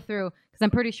we'll go through because I'm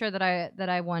pretty sure that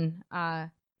I won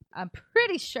I'm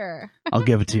pretty sure. I'll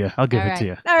give it to you. I'll give it to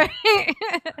you. All right.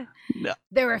 No.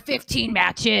 There were 15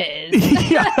 matches.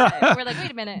 Yeah. We're like,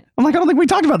 wait a minute. I'm like, I don't think we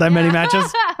talked about that many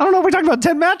matches. I don't know if we talked about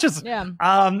 10 matches. Yeah.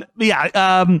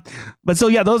 But so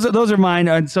yeah, those are mine.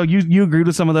 And so you agreed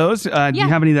with some of those. Do you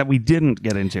have any that we didn't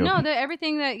get into? No,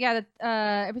 everything that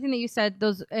you said,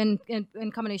 those in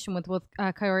combination with what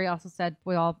Kaori also said,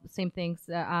 we all same things.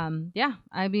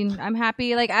 I mean, I'm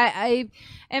happy. Like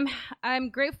I'm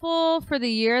grateful for the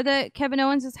year that Kevin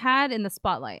Owens has had in the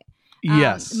spotlight.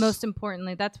 Yes. Most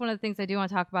importantly, that's one of the things I do want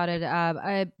to talk about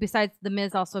it. Besides the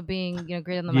Miz also being,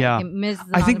 great on the mic. Yeah. Miz is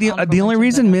I think the only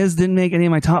reason Miz didn't make any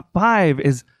of my top 5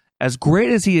 is as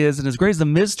great as he is and as great as the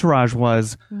Miz Taraj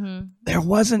was, there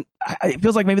wasn't. It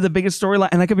feels like maybe the biggest storyline,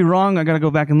 and I could be wrong. I got to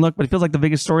go back and look, but it feels like the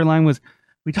biggest storyline was.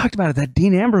 We talked about it. That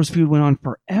Dean Ambrose feud went on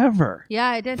forever.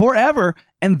 Yeah, it did. Forever.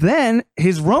 And then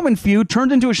his Roman feud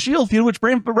turned into a Shield feud, which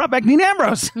brought back Dean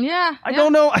Ambrose. Yeah. I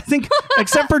don't know. I think,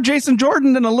 except for Jason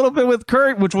Jordan and a little bit with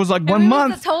Kurt, which was like 1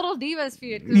 month. It's a total Divas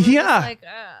feud. Yeah.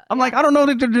 I'm like, I don't know.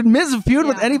 Did Miz feud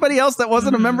with anybody else that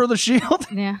wasn't a member of the Shield?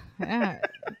 Yeah.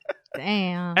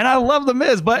 Damn. And I love the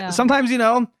Miz, but sometimes,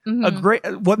 a great,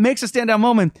 what makes a standout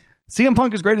moment, CM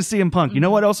Punk is great as CM Punk. You know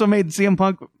what also made CM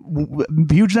Punk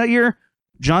huge that year?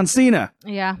 John Cena.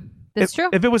 Yeah, that's true.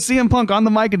 If it was CM Punk on the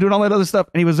mic and doing all that other stuff,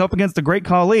 and he was up against the Great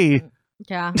Khali.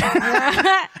 Yeah.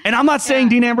 And I'm not saying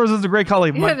Dean Ambrose is the Great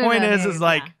Khali. My point is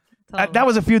like, totally. That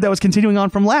was a feud that was continuing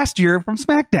on from last year from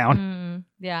SmackDown.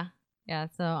 Yeah.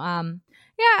 So, I mean,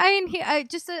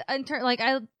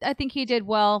 I think he did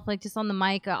well, like just on the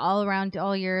mic, all around,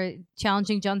 all year,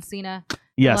 challenging John Cena.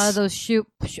 Yes. A lot of those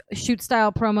shoot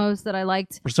style promos that I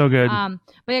liked. Were so good.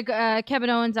 But yeah, Kevin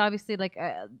Owens, obviously, like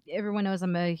everyone knows,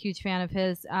 I'm a huge fan of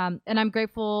his. And I'm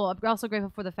grateful. I'm also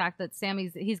grateful for the fact that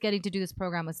he's getting to do this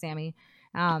program with Sammy.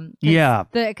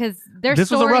 Because this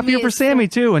was a rough year for Sammy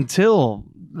too, until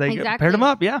they paired him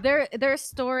up. Yeah. Their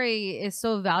story is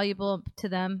so valuable to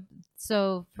them.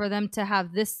 So for them to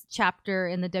have this chapter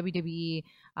in the WWE.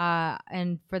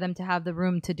 And for them to have the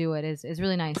room to do it is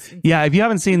really nice. Yeah, if you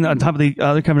haven't seen on top of the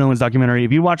other Kevin Owens documentary,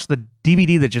 if you watch the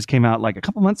DVD that just came out like a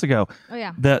couple months ago,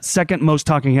 the second most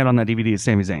talking head on that DVD is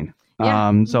Sami Zayn.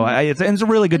 Yeah. It's a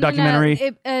really good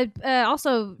documentary.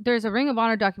 Also, there's a Ring of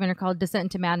Honor documentary called Descent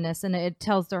into Madness, and it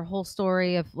tells their whole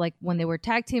story of like when they were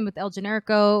tag team with El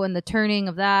Generico and the turning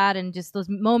of that, and just those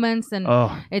moments. And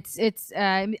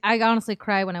I honestly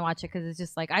cry when I watch it because it's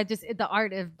just like the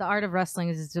art of wrestling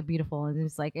is just so beautiful, and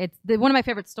it's like one of my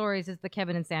favorite stories is the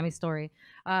Kevin and Sammy story,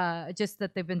 just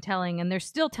that they've been telling, and they're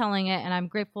still telling it, and I'm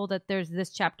grateful that there's this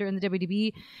chapter in the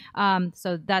WWE.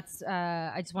 So that's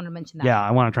I just wanted to mention that. Yeah, I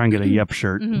want to try and get a Yep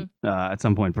shirt at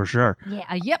some point for sure.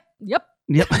 Yeah,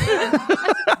 Yep.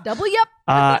 Double yep.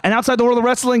 And outside the world of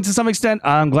wrestling, to some extent,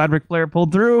 I'm glad Ric Flair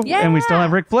pulled through, and we still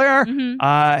have Ric Flair.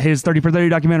 His 30 for 30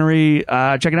 documentary,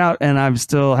 check it out. And I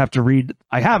still have to read.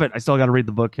 I have it. I still got to read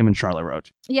the book him and Charlotte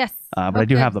wrote. Yes, but I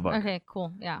do have the book. Okay,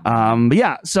 cool. Yeah. But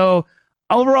yeah, so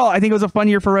overall, I think it was a fun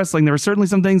year for wrestling. There were certainly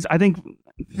some things I think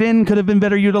Finn could have been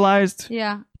better utilized.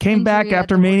 Yeah. Came back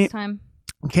after Mania.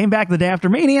 Came back the day after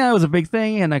Mania. It was a big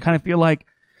thing, and I kind of feel like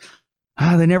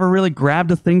they never really grabbed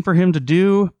a thing for him to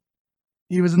do.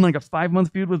 He was in like a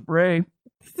 5-month feud with Bray,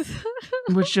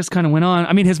 which just kind of went on.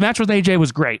 I mean, his match with AJ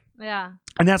was great. Yeah.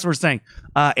 And that's what we're saying.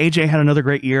 AJ had another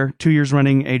great year. 2 years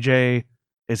running. AJ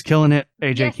is killing it.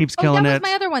 AJ keeps killing it. That was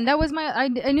my other one. That was I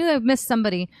knew I missed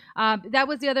somebody. That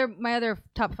was my other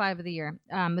top 5 of the year.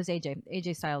 Was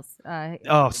AJ Styles.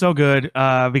 So good.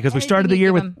 Because we started the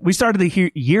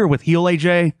year with heel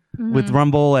AJ with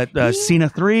Rumble at Cena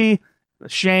 3.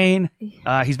 Shane.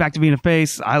 He's back to being a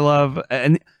face. I love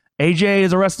and AJ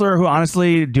is a wrestler who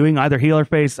honestly doing either heel or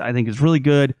face I think is really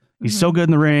good. He's so good in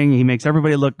the ring. He makes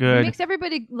everybody look good. He makes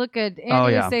everybody look good.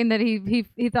 Andy was saying that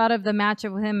he thought of the match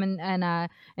with him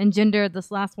and Jinder,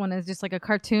 this last one, is just like a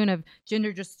cartoon of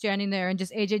Jinder just standing there and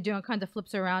just AJ doing kind of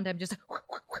flips around him, just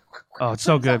it's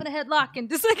so good. In a headlock and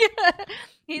just like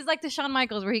he's like the Shawn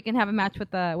Michaels where he can have a match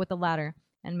with the ladder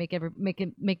and make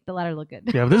the ladder look good.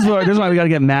 Yeah, this is why we got to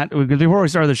get Matt. Because before we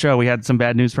started the show, we had some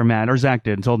bad news from Matt, or Zach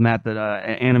did, and told Matt that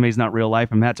anime's not real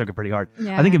life, and Matt took it pretty hard.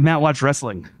 Yeah. I think if Matt watched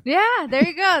wrestling. Yeah, there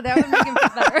you go. That would make him feel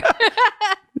better.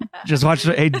 Just watch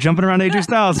jumping around AJ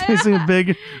Styles. He's a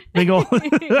big old.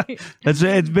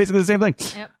 It's basically the same thing.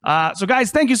 Yep. So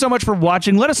guys, thank you so much for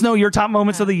watching. Let us know your top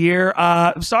moments of the year.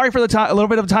 Sorry for a little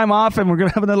bit of time off, and we're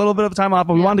gonna have a little bit of time off,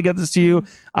 but we wanted to get this to you.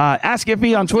 Ask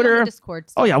Iffy on Twitter. Discord.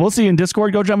 Oh yeah, we'll see you in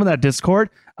Discord. Go jump in that Discord.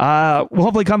 We'll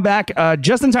hopefully come back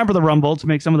just in time for the Rumble to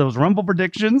make some of those Rumble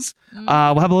predictions. We'll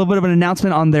have a little bit of an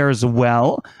announcement on there as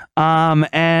well.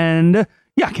 And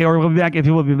Yeah, Kaori will be back. AP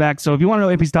will be back. So if you want to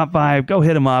know AP's top 5, go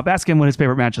hit him up. Ask him what his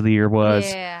favorite match of the year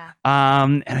was. Yeah.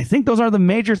 And I think those are the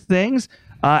major things.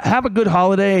 Have a good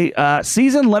holiday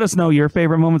season. Let us know your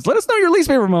favorite moments. Let us know your least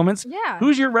favorite moments. Yeah.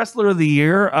 Who's your wrestler of the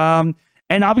year?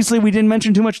 And obviously, we didn't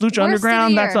mention too much Lucha Worst of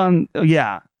Underground. the That's year. on.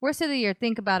 Yeah. Worst of the year.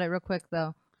 Think about it real quick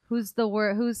though. Who's the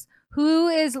worst? Who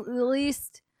is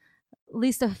least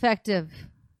effective?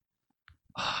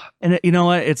 And you know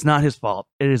what? It's not his fault.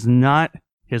 It is not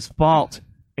his fault.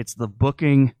 It's the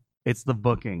booking. It's the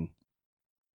booking.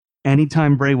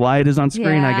 Anytime Bray Wyatt is on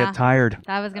screen, I Yeah. get tired.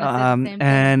 I was gonna say the same thing.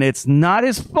 And it's not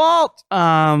his fault.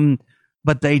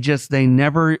 But they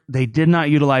did not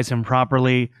utilize him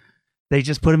properly. They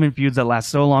just put him in feuds that last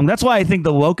so long. That's why I think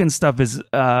the Woken stuff is.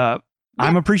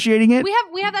 I'm appreciating it.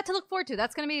 We have that to look forward to.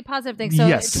 That's going to be a positive thing. So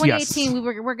Yes, 2018,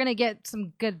 we're going to get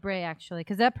some good Bray actually,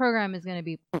 because that program is going to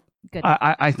be good.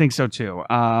 I think so too.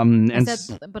 I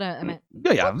meant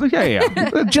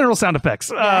Yeah. General sound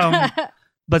effects.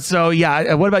 But so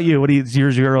yeah. What about you? What do you?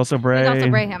 You're also Bray. It's also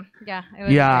Brayham. Yeah. It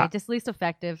was Yeah. Bray, just least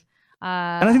effective.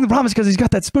 And I think the problem is because he's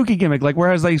got that spooky gimmick. Like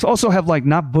whereas they also have like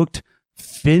not booked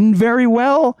Finn very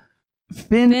well.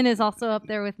 Finn is also up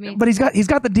there with me. But he's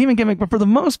got the demon gimmick, but for the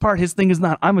most part, his thing is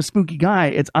not I'm a spooky guy.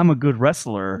 It's I'm a good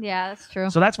wrestler. Yeah, that's true.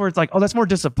 So that's where it's like, oh, that's more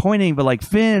disappointing. But like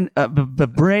Finn,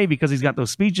 but Bray, because he's got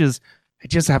those speeches, it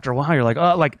just after a while you're like,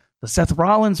 oh, like the Seth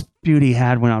Rollins feud he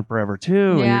had went on forever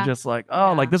too, and Yeah. you're just like,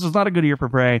 oh, like this was not a good year for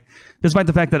Bray, despite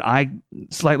the fact that I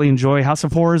slightly enjoy House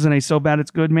of Horrors in a so bad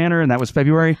it's good manner, and that was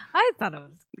February. I thought it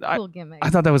was a cool gimmick. I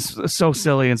thought that was so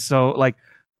silly and so like.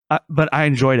 But I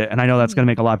enjoyed it, and I know that's going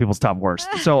to make a lot of people's top worst.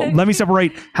 So let me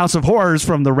separate House of Horrors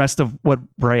from the rest of what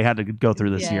Bray had to go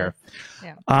through this year.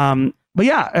 Yeah. But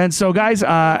yeah, and so guys,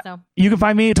 you can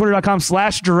find me at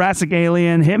twitter.com/Jurassic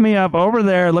Alien. Hit me up over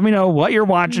there. Let me know what you're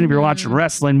watching. If you're watching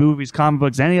wrestling, movies, comic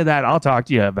books, any of that, I'll talk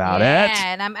to you about it.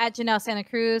 Yeah, and I'm at Janelle Santa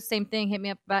Cruz. Same thing. Hit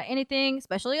me up about anything,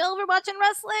 especially over watching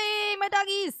wrestling. My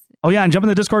doggies. Oh yeah, and jump in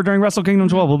the Discord during Wrestle Kingdom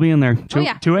 12. We'll be in there.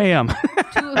 2 a.m.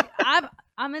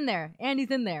 I'm in there. Andy's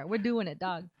in there. We're doing it,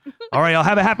 dog. All right, y'all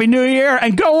have a happy new year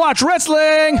and go watch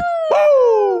wrestling. Woo!